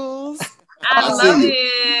 BB Jules. I love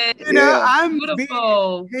it. You know, I'm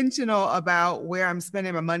beautiful. being intentional about where I'm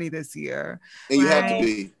spending my money this year. And you have to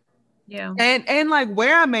be. Yeah. And like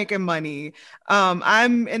where I'm making money.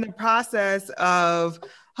 I'm in the process of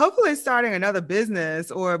hopefully starting another business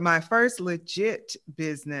or my first legit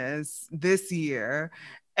business this year.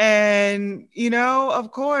 And, you know,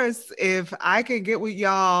 of course, if I could get with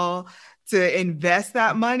y'all to invest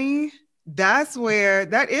that money, that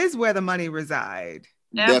is where the money reside.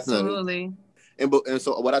 Absolutely. And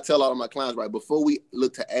so what I tell all of my clients, right, before we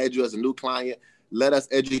look to add you as a new client, let us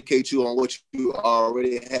educate you on what you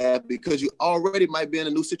already have, because you already might be in a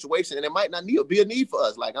new situation and it might not be a need for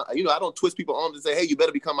us. Like, you know, I don't twist people arms and say, hey, you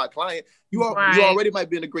better become my client. You already might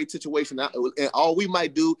be in a great situation. And all we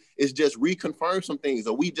might do is just reconfirm some things,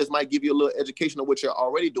 or we just might give you a little education on what you're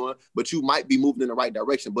already doing, but you might be moving in the right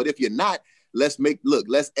direction. But if you're not, let's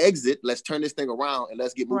exit, let's turn this thing around and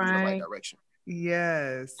let's get moving in the right direction.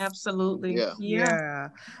 Yes. Absolutely. Yeah.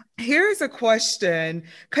 Here's a question.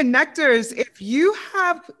 Connectors, if you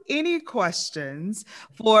have any questions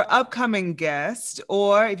for upcoming guests,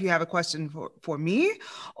 or if you have a question for me,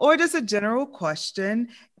 or just a general question,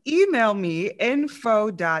 email me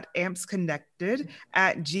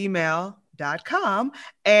info.ampsconnected@gmail.com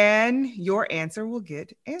and your answer will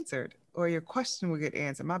get answered. Or your question will get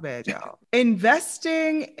answered. My bad, y'all.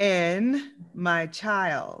 Investing in my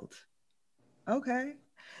child. Okay.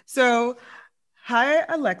 So, hi,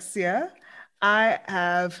 Alexia. I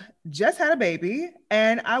have just had a baby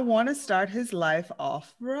and I want to start his life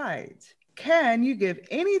off right. Can you give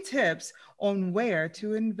any tips on where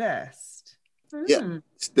to invest? Yeah.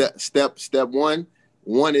 Step one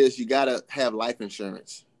is you got to have life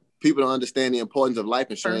insurance. People don't understand the importance of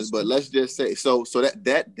life insurance, but let's just say, so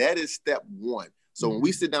that is step one. So when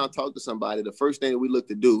we sit down and talk to somebody, the first thing that we look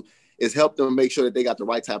to do is help them make sure that they got the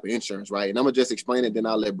right type of insurance, right? And I'm gonna just explain it, then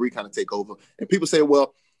I'll let Bree kind of take over. And people say,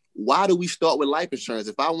 well, why do we start with life insurance?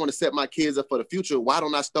 If I want to set my kids up for the future, why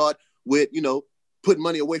don't I start with, you know, putting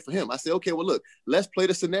money away for him? I say, okay, well, look, let's play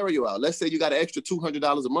the scenario out. Let's say you got an extra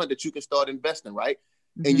 $200 a month that you can start investing, right?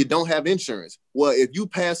 Mm-hmm. And you don't have insurance. Well, if you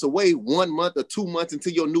pass away 1 month or 2 months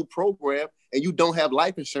into your new program and you don't have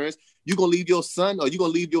life insurance, you're gonna leave your son or you're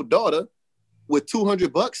gonna leave your daughter with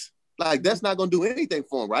 $200. Like, that's not going to do anything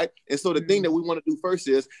for them, right? And so the thing that we want to do first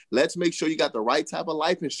is let's make sure you got the right type of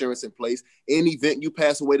life insurance in place. In the event you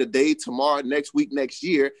pass away today, tomorrow, next week, next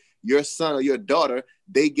year, your son or your daughter,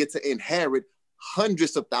 they get to inherit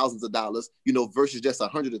hundreds of thousands of dollars, you know, versus just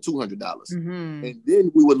 $100 or $200. Mm-hmm. And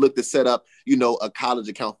then we would look to set up, you know, a college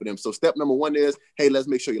account for them. So step number one is, hey, let's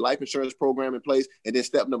make sure your life insurance program in place. And then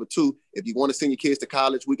step number two, if you want to send your kids to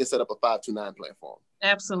college, we can set up a 529 plan for them.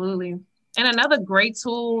 Absolutely. And another great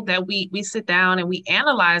tool that we sit down and we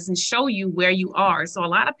analyze and show you where you are. So a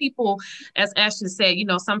lot of people, as Ashley said, you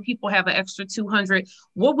know, some people have an extra $200.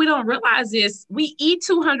 What we don't realize is we eat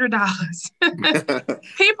 $200.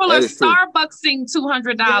 People are Starbucksing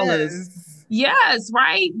 $200. Yes,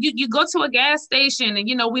 right. You go to a gas station and,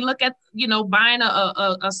 you know, we look at, you know, buying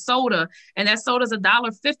a soda and that soda's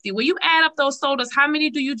 $1.50. Well, you add up those sodas. How many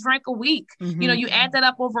do you drink a week? Mm-hmm. You know, you add that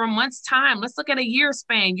up over a month's time. Let's look at a year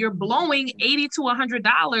span. You're blowing $80 to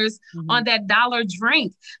 $100 on that dollar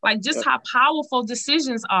drink. Like, just how powerful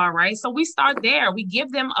decisions are, right? So we start there. We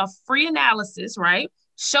give them a free analysis, right?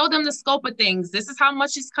 Show them the scope of things. This is how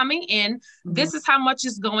much is coming in. Mm-hmm. This is how much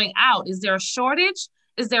is going out. Is there a shortage?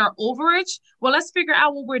 Is there an overage? Well, let's figure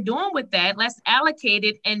out what we're doing with that. Let's allocate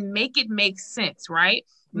it and make it make sense, right?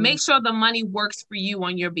 Mm-hmm. Make sure the money works for you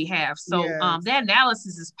on your behalf. So that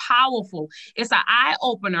analysis is powerful. It's an eye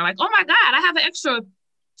opener. Like, oh my God, I have an extra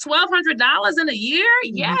 $1,200 in a year?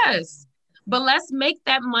 Mm-hmm. Yes. But let's make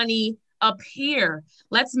that money appear.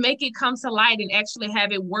 Let's make it come to light and actually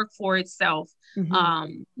have it work for itself.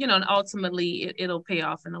 Mm-hmm. You know, and ultimately it'll pay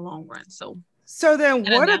off in the long run. So then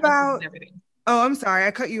what about... Oh, I'm sorry.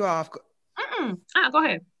 I cut you off. Go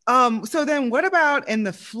ahead. So then what about in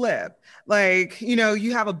the flip? Like, you know,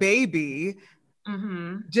 you have a baby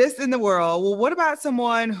just in the world. Well, what about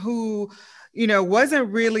someone who,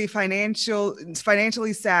 wasn't really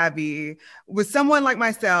financially savvy, was someone like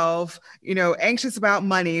myself, anxious about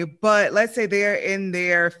money, but let's say they're in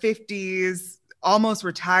their 50s, almost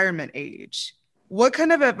retirement age. What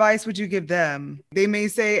kind of advice would you give them? They may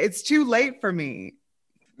say, it's too late for me.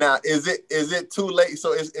 Now, is it too late?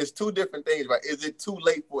 So it's two different things, right? Is it too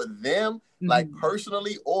late for them, like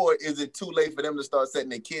personally, or is it too late for them to start setting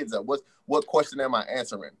their kids up? What question am I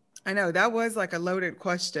answering? I know that was like a loaded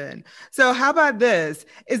question. So how about this?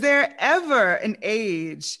 Is there ever an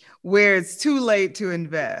age where it's too late to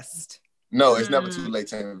invest? No, it's never too late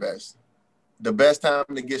to invest. The best time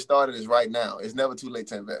to get started is right now. It's never too late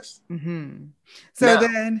to invest. So now,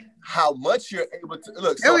 then how much you're able to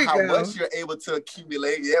look, so how much you're able to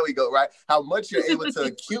accumulate, there we go, right? How much you're able to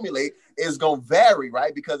accumulate is going to vary,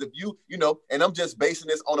 right? Because if and I'm just basing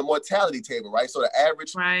this on a mortality table, right? So the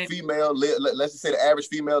average female, let's just say the average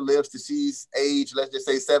female lives to she's age, let's just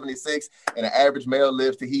say 76, and the average male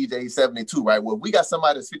lives to he's age 72, right? Well, we got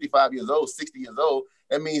somebody that's 55 years old, 60 years old,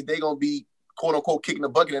 that means they're going to be quote unquote kicking the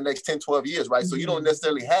bucket in the next 10, 12 years, right? So you don't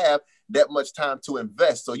necessarily have that much time to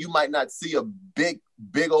invest. So you might not see a big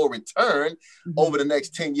old return over the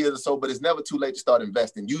next 10 years or so, but it's never too late to start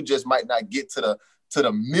investing. You just might not get to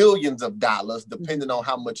the millions of dollars depending on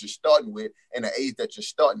how much you're starting with and the age that you're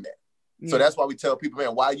starting at. So that's why we tell people,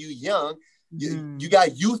 man, while you're young, you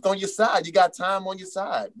got youth on your side. You got time on your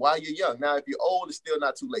side while you're young. Now, if you're old, it's still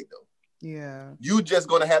not too late though. Yeah. You just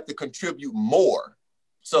going to have to contribute more.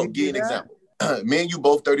 So give an example. Me and you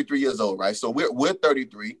both 33 years old, right? So we're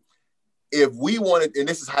 33. If we wanted, and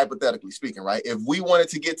this is hypothetically speaking, right? If we wanted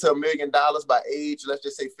to get to $1 million by age, let's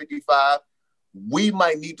just say 55, we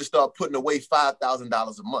might need to start putting away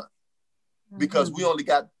 $5,000 a month because we only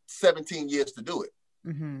got 17 years to do it.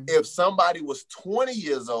 If somebody was 20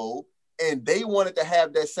 years old and they wanted to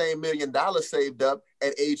have that same $1 million saved up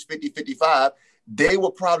at age 50, 55, they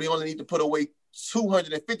will probably only need to put away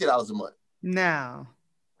 $250 a month. Now.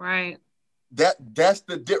 Right. That's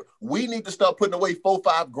the difference. We need to start putting away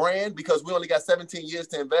 $4-5 grand because we only got 17 years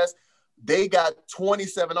to invest. They got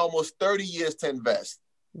 27, almost 30 years to invest.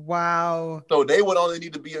 Wow. So they would only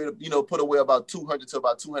need to be, put away about $200 to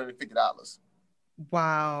about $250.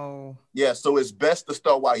 Wow. Yeah. So it's best to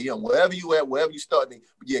start while you're young. Wherever you at, wherever you starting,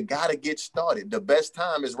 you got to get started. The best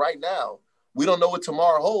time is right now. We don't know what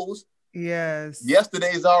tomorrow holds. Yes.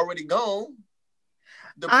 Yesterday's already gone.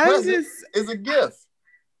 The present is a gift.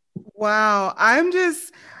 Wow. I'm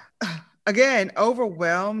just, again,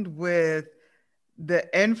 overwhelmed with the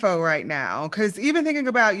info right now. Because even thinking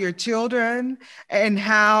about your children and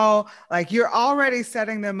how like you're already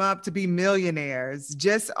setting them up to be millionaires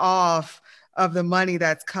just off of the money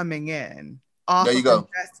that's coming in, off of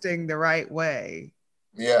investing the right way.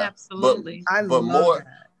 Yeah, absolutely. But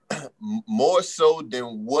more so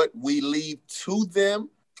than what we leave to them.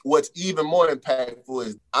 What's even more impactful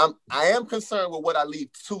is I am concerned with what I leave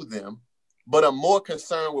to them, but I'm more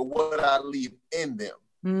concerned with what I leave in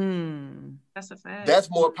them. That's a fact. That's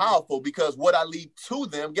more powerful because what I leave to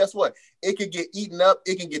them, guess what? It can get eaten up,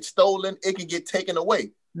 it can get stolen, it can get taken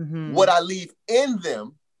away. What I leave in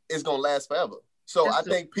them is going to last forever. So I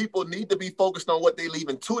think people need to be focused on what they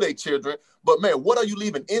leaving to their children. But man, what are you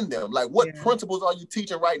leaving in them? Like what principles are you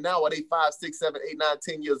teaching right now while they 5, 6, 7, 8, 9,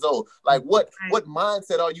 10 years old? Like what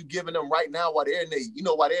mindset are you giving them right now while they're in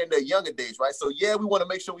their younger days, right? So yeah, we want to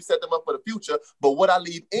make sure we set them up for the future. But what I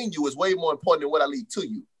leave in you is way more important than what I leave to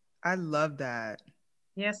you. I love that.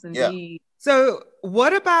 Yes, indeed. Yeah. So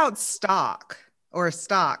what about stock? Or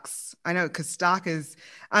stocks? I know because stock is,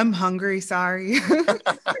 I'm hungry, sorry.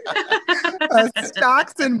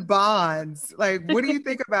 Stocks and bonds. Like, what do you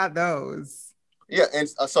think about those? Yeah, and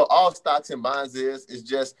so all stocks and bonds is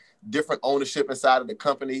just different ownership inside of the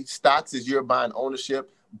company. Stocks is you're buying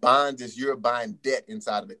ownership. Bonds is you're buying debt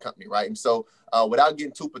inside of the company, right? And so without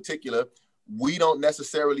getting too particular, we don't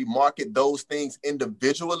necessarily market those things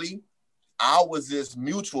individually. Ours is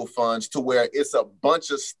mutual funds to where it's a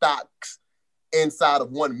bunch of stocks inside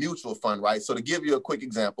of one mutual fund, right? So to give you a quick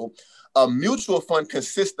example, a mutual fund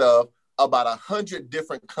consists of about 100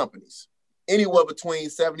 different companies, anywhere between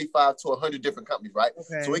 75 to 100 different companies, right?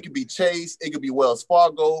 Okay. So it could be Chase, it could be Wells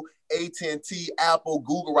Fargo, AT&T, Apple,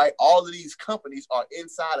 Google, right? All of these companies are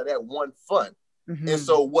inside of that one fund. And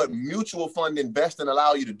so what mutual fund investing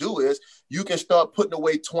allow you to do is you can start putting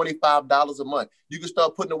away $25 a month. You can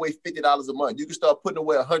start putting away $50 a month. You can start putting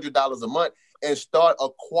away $100 a month and start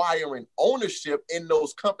acquiring ownership in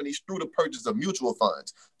those companies through the purchase of mutual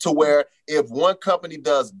funds to where if one company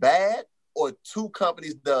does bad, or 2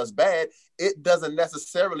 companies does bad, it doesn't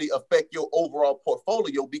necessarily affect your overall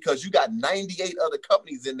portfolio because you got 98 other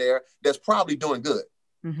companies in there that's probably doing good.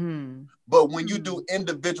 Mm-hmm. But when you do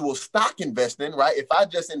individual stock investing, right? If I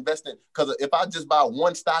just invest in, because if I just buy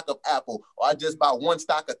one stock of Apple or I just buy one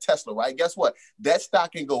stock of Tesla, right? Guess what? That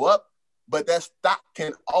stock can go up, but that stock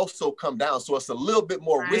can also come down. So it's a little bit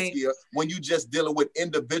more riskier when you just dealing with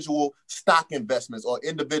individual stock investments or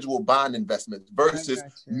individual bond investments versus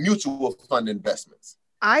mutual fund investments.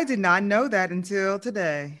 I did not know that until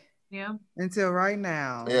today. Yeah. Until right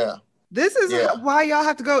now. Yeah. This is why y'all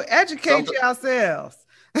have to go educate yourselves.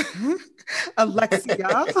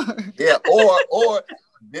 Alexia. Yeah, or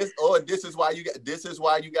this is why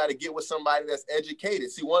you got to get with somebody that's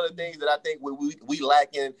educated. See, one of the things that I think we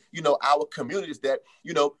lack in, our community is that,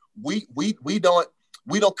 we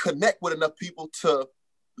don't connect with enough people to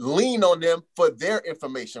lean on them for their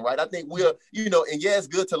information, right? I think we're, and yeah, it's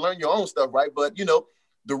good to learn your own stuff, right? But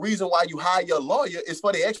the reason why you hire a lawyer is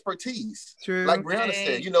for the expertise. True. Like Brianna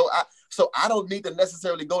said, I don't need to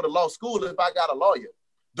necessarily go to law school if I got a lawyer.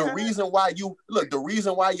 The reason why you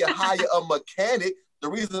hire a mechanic, the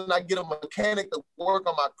reason I get a mechanic to work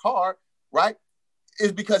on my car, right,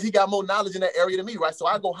 is because he got more knowledge in that area than me, right? So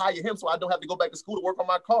I go hire him so I don't have to go back to school to work on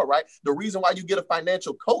my car, right? The reason why you get a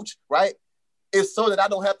financial coach, right, is so that I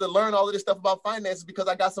don't have to learn all of this stuff about finances because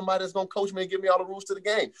I got somebody that's going to coach me and give me all the rules to the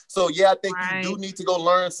game. So yeah, I think you do need to go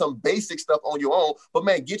learn some basic stuff on your own, but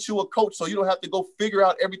man, get you a coach so you don't have to go figure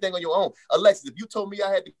out everything on your own. Alexis, if you told me I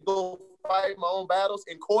had to go fight my own battles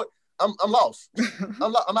in court, I'm lost.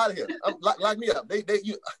 I'm out of here. Lock me up.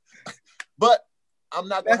 But I'm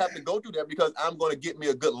not going to have to go through that because I'm going to get me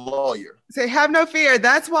a good lawyer. Say, have no fear.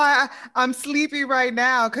 That's why I'm sleepy right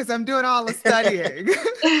now because I'm doing all the studying.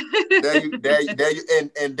 there you.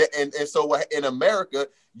 And so in America,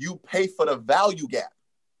 you pay for the value gap.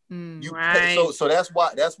 So that's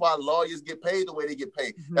why lawyers get paid the way they get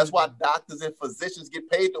paid. Mm-hmm. That's why doctors and physicians get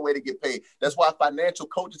paid the way they get paid. That's why financial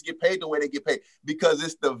coaches get paid the way they get paid, because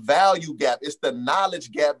it's the value gap. It's the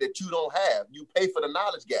knowledge gap that you don't have. You pay for the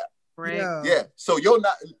knowledge gap. Right. Yeah. So your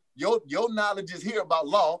knowledge is here about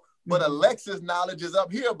law, but Alexa's knowledge is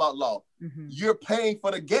up here about law. Mm-hmm. You're paying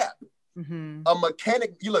for the gap. Mm-hmm. A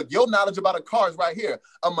mechanic, your knowledge about a car is right here.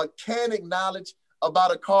 A mechanic knowledge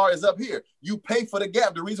about a car is up here. You pay for the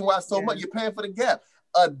gap. The reason why it's so much, you're paying for the gap.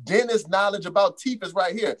 A dentist knowledge about teeth is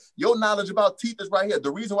right here. Your knowledge about teeth is right here.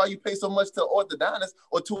 The reason why you pay so much to an orthodontist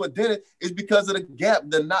or to a dentist is because of the gap.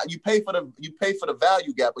 You pay for the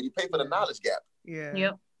value gap, or you pay for the knowledge gap. Yeah.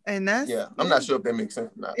 Yep. And that's I'm not sure if that makes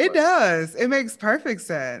sense or not. It does. It makes perfect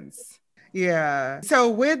sense. Yeah. So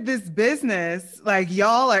with this business, like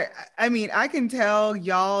I can tell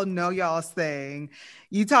y'all know y'all's thing.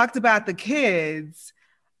 You talked about the kids.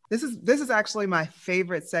 This is actually my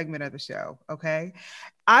favorite segment of the show. Okay.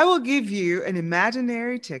 I will give you an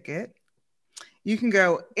imaginary ticket. You can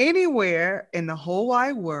go anywhere in the whole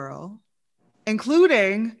wide world,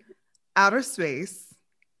 including outer space.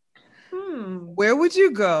 Where would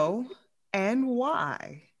you go and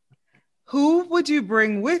why? Who would you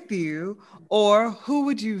bring with you, or who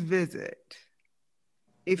would you visit?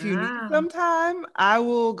 If you need some time, I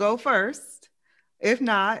will go first. If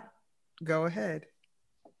not, go ahead.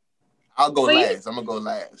 I'll go last. I'm gonna go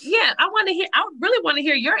last. Yeah, I really want to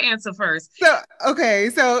hear your answer first. So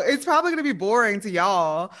it's probably gonna be boring to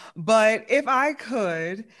y'all, but if I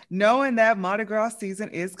could, knowing that Mardi Gras season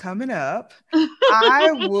is coming up,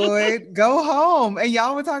 I would go home. And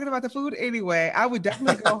y'all were talking about the food anyway. I would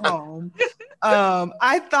definitely go home.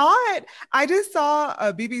 I just saw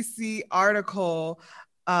a BBC article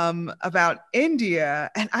about India,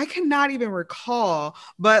 and I cannot even recall,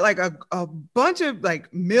 but like a bunch of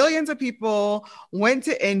millions of people went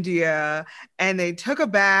to India and they took a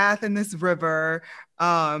bath in this river.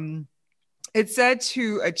 It's said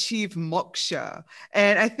to achieve moksha,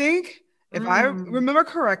 and I think if I remember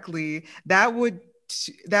correctly, that would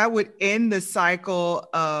end the cycle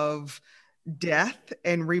of death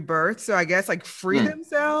and rebirth. So I guess free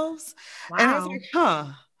themselves. Wow. And I was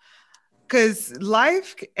like, because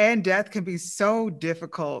life and death can be so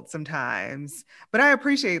difficult sometimes, but I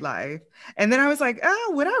appreciate life. And then I was like,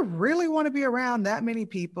 would I really want to be around that many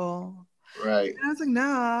people? Right. And I was like,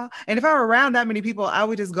 nah. And if I were around that many people, I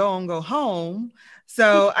would just go home.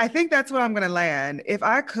 So I think that's what I'm going to land. If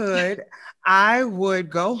I could, I would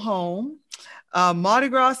go home. Mardi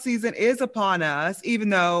Gras season is upon us, even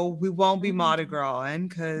though we won't be Mardi Gras-ing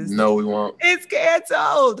because no, we won't. It's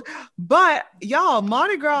canceled. But y'all,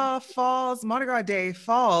 Mardi Gras Day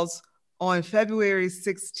falls on February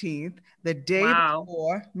 16th, the day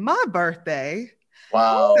before my birthday.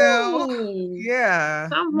 Wow. So Ooh, yeah.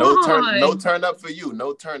 come No on. turn up for you.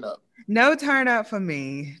 No turn up. No turn up for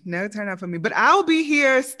me. No turn up for me. But I'll be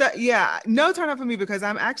here. Yeah, no turn up for me because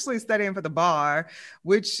I'm actually studying for the bar,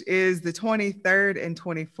 which is the 23rd and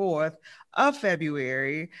 24th of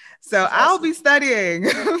February. So That's I'll awesome. be studying.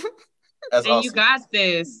 That's And you awesome. got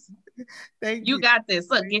this. Thank You you. got this.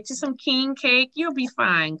 Look, get you some king cake. You'll be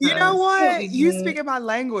fine. You know You'll what? be You good. speaking my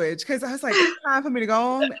language because I was like, it's time for me to go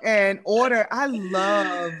on and order. I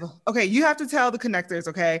love. Okay, you have to tell the connectors.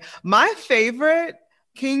 Okay, my favorite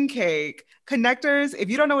king cake connectors. If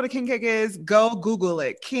you don't know what a king cake is, go Google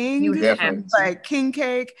it. You King, have Definitely. to. like king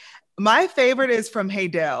cake. My favorite is from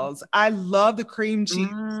Haydell's. I love the cream cheese,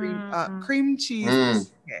 cream cheese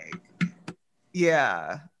Mm. cake.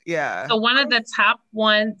 Yeah, yeah. So one of the top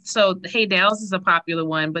ones, so Haydell's is a popular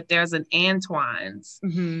one, but there's an Antoine's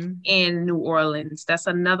Mm-hmm. in New Orleans. That's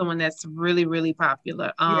another one that's really, really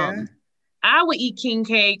popular. Yeah. I would eat king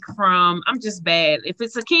cake from, I'm just bad. If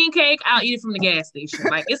it's a king cake, I'll eat it from the gas station.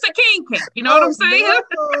 Like it's a king cake. You know what I'm saying?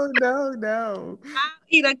 No. I'll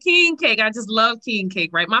eat a king cake. I just love king cake,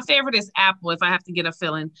 right? My favorite is apple if I have to get a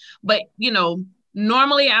filling. But,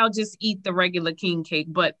 normally I'll just eat the regular king cake.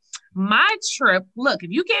 But my trip, look, if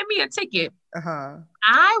you gave me a ticket, Uh-huh.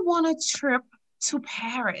 I want a trip to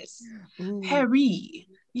Paris. Ooh. Paris.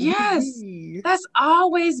 Yes. Ooh. That's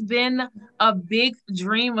always been a big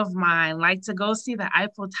dream of mine, like to go see the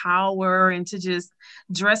Eiffel Tower and to just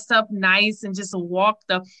dress up nice and just walk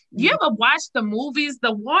you ever watch the movies?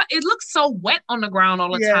 The water, it looks so wet on the ground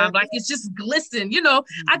all the time. Like it's just glisten,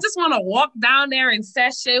 I just want to walk down there and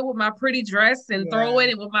sashay with my pretty dress and throw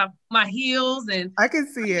it in with my heels. And I can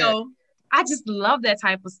see it. I just love that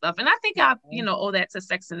type of stuff. And I think I, owe that to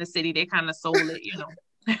Sex and the City. They kind of sold it,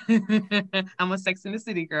 I'm a Sex and the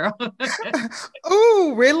City girl.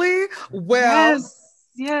 Oh, really? Well,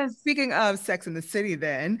 yes. Speaking of Sex and the City,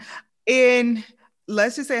 then,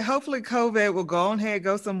 let's just say, hopefully COVID will go ahead,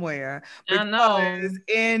 go somewhere. I know.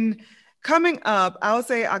 In coming up, I'll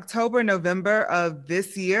say October, November of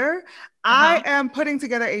this year, I am putting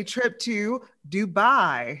together a trip to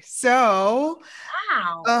Dubai. So,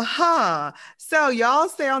 wow. So y'all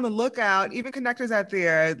stay on the lookout, even connectors out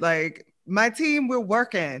there, like my team, we're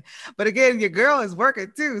working. But again, your girl is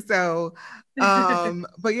working too. So,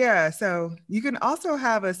 but yeah, so you can also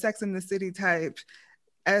have a Sex in the City type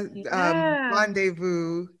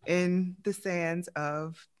rendezvous in the sands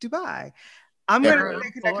of Dubai. I'm gonna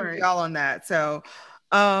stay connected with y'all on that. So,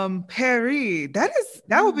 Paris,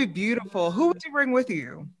 that would be beautiful. Who would you bring with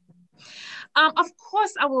you? Of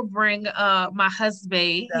course, I will bring my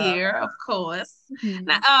husband here. Of course,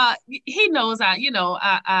 now, he knows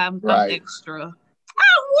I'm extra. I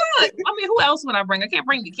would. I mean, who else would I bring? I can't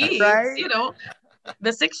bring the kids. Right? The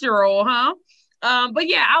 6-year-old, huh? But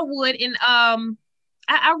yeah, I would. And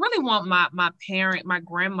I really want my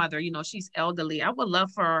grandmother. She's elderly. I would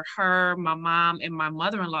love for her, my mom, and my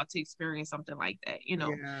mother-in-law to experience something like that.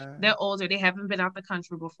 They're older. They haven't been out the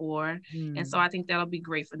country before, and so I think that'll be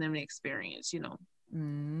great for them to experience. You don't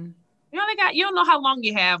know how long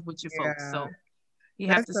you have with your folks, so you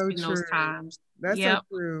have to spend those times. That's so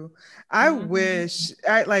true. I wish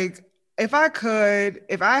if I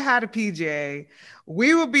had a PJ,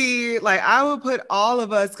 we would be like, I would put all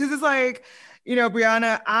of us, because it's like,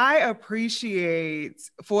 Brianna, I appreciate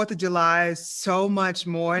 4th of July so much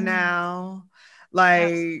more now.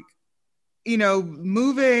 Like,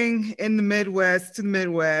 moving in the Midwest to the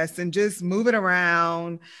Midwest and just moving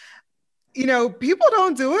around, people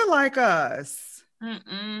don't do it like us.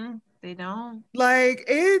 They don't. Like,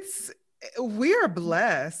 we are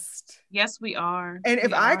blessed. Yes, we are. And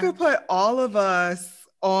if I could put all of us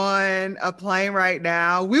on a plane right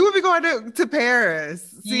now, we would be going to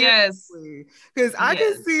Paris. Yes. Because I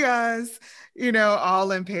can see us,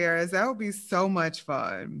 all in Paris. That would be so much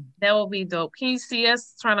fun. That would be dope. Can you see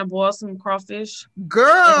us trying to boil some crawfish?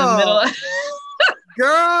 Girl. In the middle of-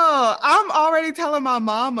 Girl, I'm already telling my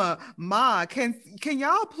mama, Ma, can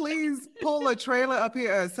y'all please pull a trailer up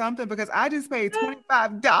here or something? Because I just paid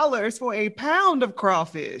 $25 for a pound of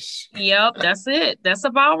crawfish. Yep, that's it. That's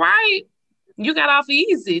about right. You got off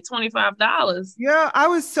easy, $25. Yeah, I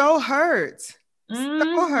was so hurt.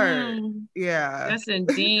 So hurt. Yeah. Yes,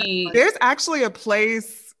 indeed. There's actually a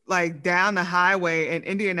place like down the highway in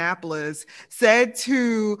Indianapolis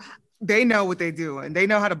they know what they're doing. They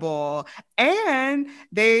know how to boil. And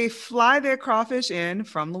they fly their crawfish in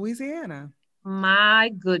from Louisiana. My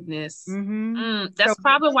goodness. That's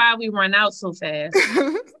probably why we run out so fast.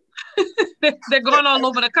 They're going all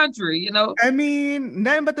over the country, I mean,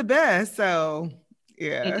 nothing but the best. So,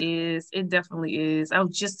 yeah. It is. It definitely is. I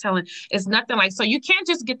was just telling, it's nothing like, so you can't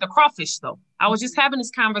just get the crawfish though. I was just having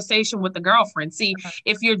this conversation with a girlfriend. See,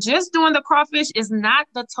 if you're just doing the crawfish, it's not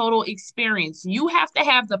the total experience. You have to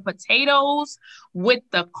have the potatoes with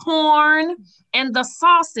the corn and the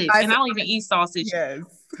sausage. And I don't even eat sausage. Yes.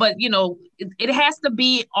 But, you know, it has to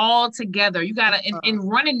be all together. You got to, and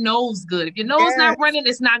running nose good. If your nose not running,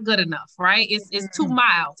 it's not good enough, right? It's too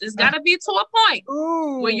mild. It's got to be to a point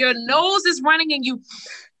where your nose is running and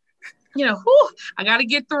you know, whew, I got to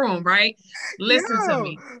get through them, right? Listen to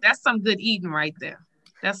me. That's some good eating right there.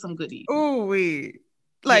 That's some good eating. Ooh,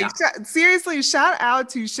 like, seriously, shout out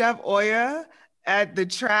to Chef Oya at the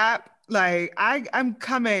Trap. Like, I'm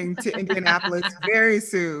coming to Indianapolis very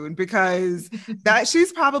soon because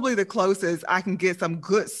she's probably the closest I can get some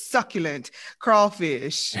good succulent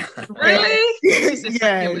crawfish. Really? Yes.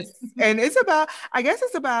 And I guess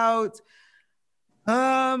it's about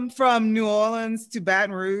from New Orleans to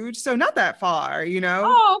Baton Rouge. So not that far, you know?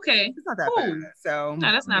 Oh, okay. It's not that bad. So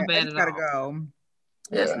no, that's not bad at all. Gotta go.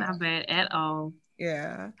 That's not bad at all.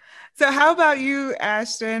 Yeah. So how about you,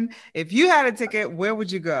 Ashton? If you had a ticket, where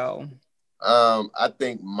would you go? I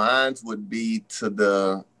think mine would be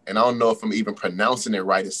to and I don't know if I'm even pronouncing it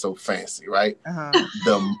right. It's so fancy, right?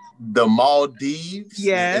 The Maldives.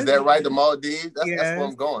 Yes. Is that right? The Maldives. That's where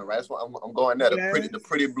I'm going, right? That's where I'm going there. The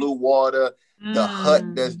pretty blue water, the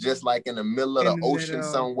hut that's just like in the middle of the ocean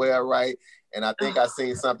somewhere, right? And I think I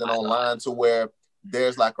seen something online to where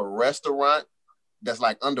there's like a restaurant that's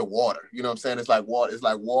like underwater. You know what I'm saying? It's like water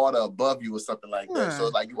above you or something like that. So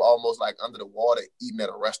it's like you almost like under the water eating at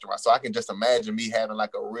a restaurant. So I can just imagine me having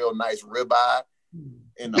like a real nice ribeye,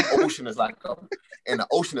 and the ocean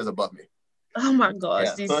is above me. Oh my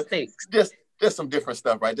gosh, these steaks. Just some different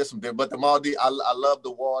stuff, right? But the Maldives, I love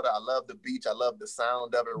the water, I love the beach, I love the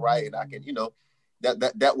sound of it, right? And I can, you know,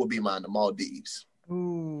 that would be mine, the Maldives.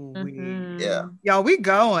 Ooh, yeah. Y'all, we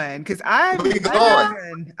going because I've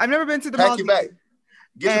never been to the Maldives. Pack your bag.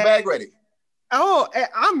 Get your bag ready. Oh,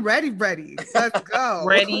 I'm ready. Let's go.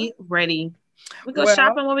 ready. We go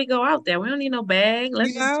shopping when we go out there. We don't need no bag.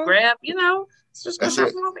 Let's just grab, let's just go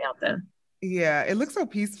shopping when we out there. Yeah, it looks so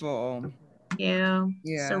peaceful. Yeah.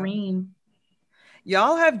 Serene.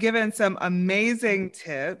 Y'all have given some amazing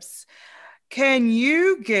tips. Can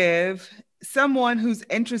you give someone who's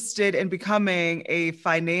interested in becoming a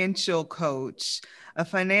financial coach, a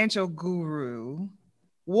financial guru,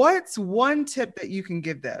 what's one tip that you can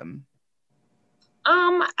give them?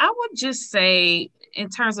 I would just say, in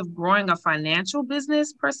terms of growing a financial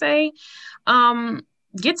business per se,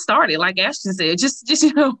 get started. Like Ashton said, just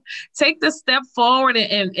take the step forward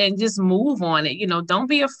and just move on it. Don't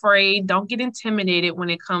be afraid. Don't get intimidated when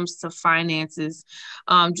it comes to finances.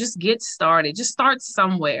 Just get started. Just start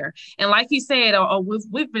somewhere. And like he said, or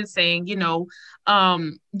we've been saying, you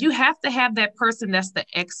have to have that person that's the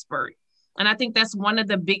expert. And I think that's one of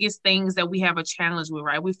the biggest things that we have a challenge with,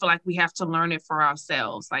 right? We feel like we have to learn it for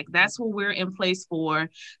ourselves. Like, that's what we're in place for,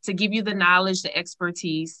 to give you the knowledge, the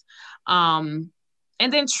expertise.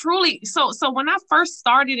 And then truly, so when I first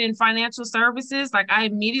started in financial services, like, I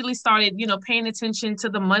immediately started, paying attention to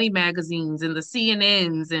the money magazines and the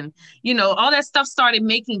CNNs and, all that stuff started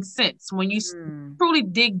making sense when you truly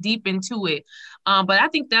dig deep into it. But I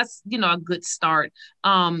think that's, a good start.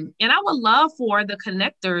 And I would love for the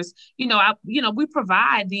connectors, we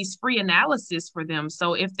provide these free analysis for them.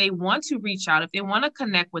 So if they want to reach out, if they want to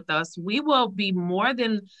connect with us, we will be more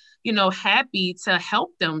than, happy to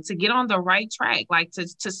help them to get on the right track, like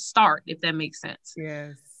to start, if that makes sense.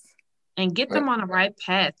 Yes. And get them on the right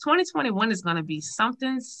path. 2021 is going to be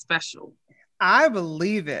something special. I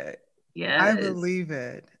believe it. Yeah. I believe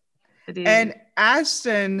it. It is. And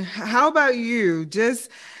Ashton, how about you? because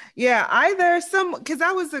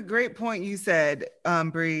that was a great point you said,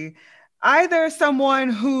 Bree. Either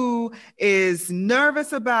someone who is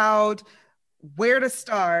nervous about where to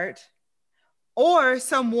start, or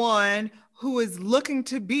someone who is looking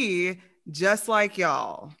to be just like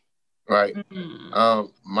y'all. Right.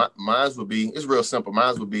 Mine would be, it's real simple.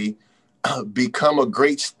 Mine would be become a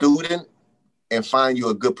great student and find you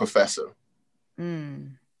a good professor. You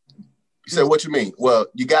said, what you mean? Well,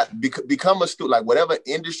 you got become a student, like whatever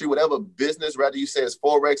industry, whatever business, whether you say it's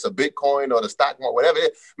Forex or Bitcoin or the stock market, whatever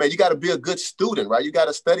it is, man, you got to be a good student, right? You got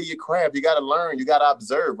to study your craft. You got to learn. You got to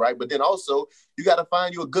observe, right? But then also you got to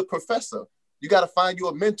find you a good professor. You got to find you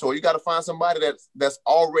a mentor. You got to find somebody that's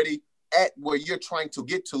already at where you're trying to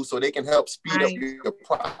get to, so they can help speed up your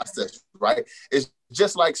process, right? It's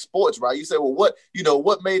just like sports, right? You say, well, what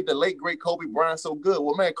made the late great Kobe Bryant so good?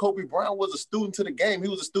 Well, man, Kobe Bryant was a student to the game. He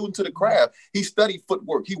was a student to the craft. He studied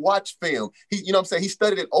footwork. He watched film. He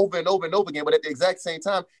studied it over and over and over again. But at the exact same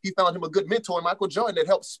time, he found him a good mentor in Michael Jordan that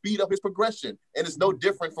helped speed up his progression. And it's no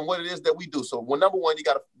different from what it is that we do. So, number one, you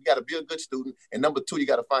gotta be a good student, and number two, you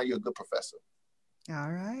gotta find you a good professor.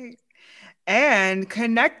 All right. And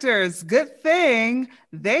connectors, good thing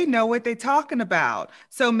they know what they're talking about.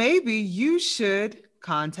 So maybe you should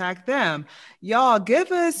contact them. Y'all,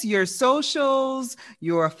 give us your socials,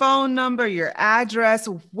 your phone number, your address.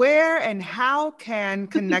 Where and how can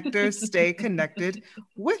connectors stay connected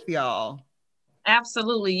with y'all?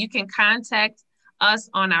 Absolutely. You can contact us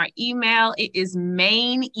on our email. It is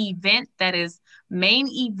main event. That is main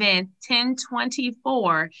event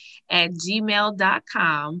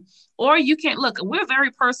 1024@gmail.com. Or you can look, we're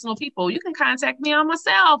very personal people. You can contact me on my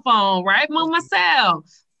cell phone, right? On my cell,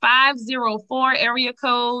 504 area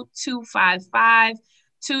code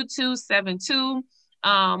 255-2272.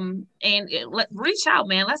 Reach out,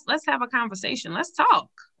 man. Let's have a conversation. Let's talk.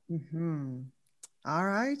 Mm-hmm. All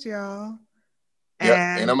right, y'all.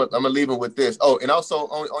 Yeah, and I'm gonna leave it with this. Oh, and also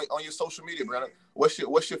on your social media, Brianna, what's your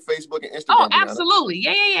Facebook and Instagram? Oh, absolutely,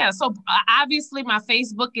 yeah. So obviously, my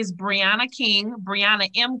Facebook is Brianna King, Brianna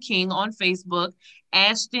M. King on Facebook,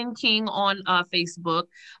 Ashton King on Facebook.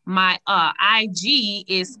 My IG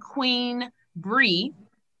is Queen Bree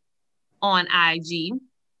on IG.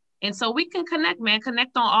 And so we can connect, man,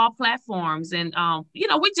 connect on all platforms. And,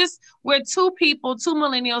 we're two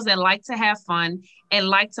millennials that like to have fun and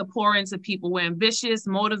like to pour into people. We're ambitious,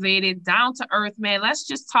 motivated, down to earth, man. Let's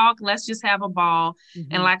just talk. Let's just have a ball.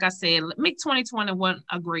 Mm-hmm. And like I said, make 2021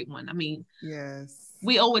 a great one. I mean, yes,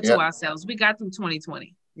 we owe it to ourselves. We got through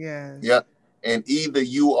 2020. Yes. Yeah. And either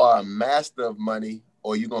you are a master of money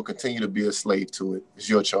or you're going to continue to be a slave to it. It's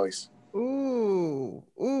your choice. Ooh,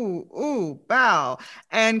 bow.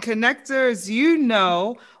 And connectors, you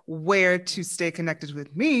know where to stay connected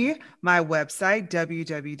with me. My website,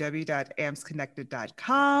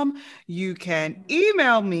 www.ampsconnected.com. You can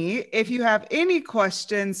email me if you have any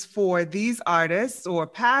questions for these artists or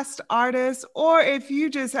past artists, or if you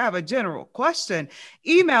just have a general question,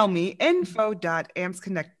 email me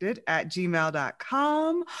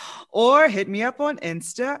info.ampsconnected@gmail.com or hit me up on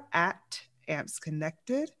Insta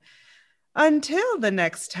 @ampsconnected. Until the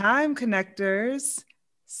next time, connectors,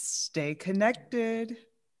 stay connected.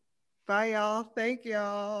 Bye, y'all. Thank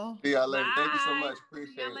y'all. See y'all later. Thank you so much.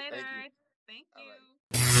 Appreciate it. Thank you. Thank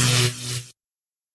you.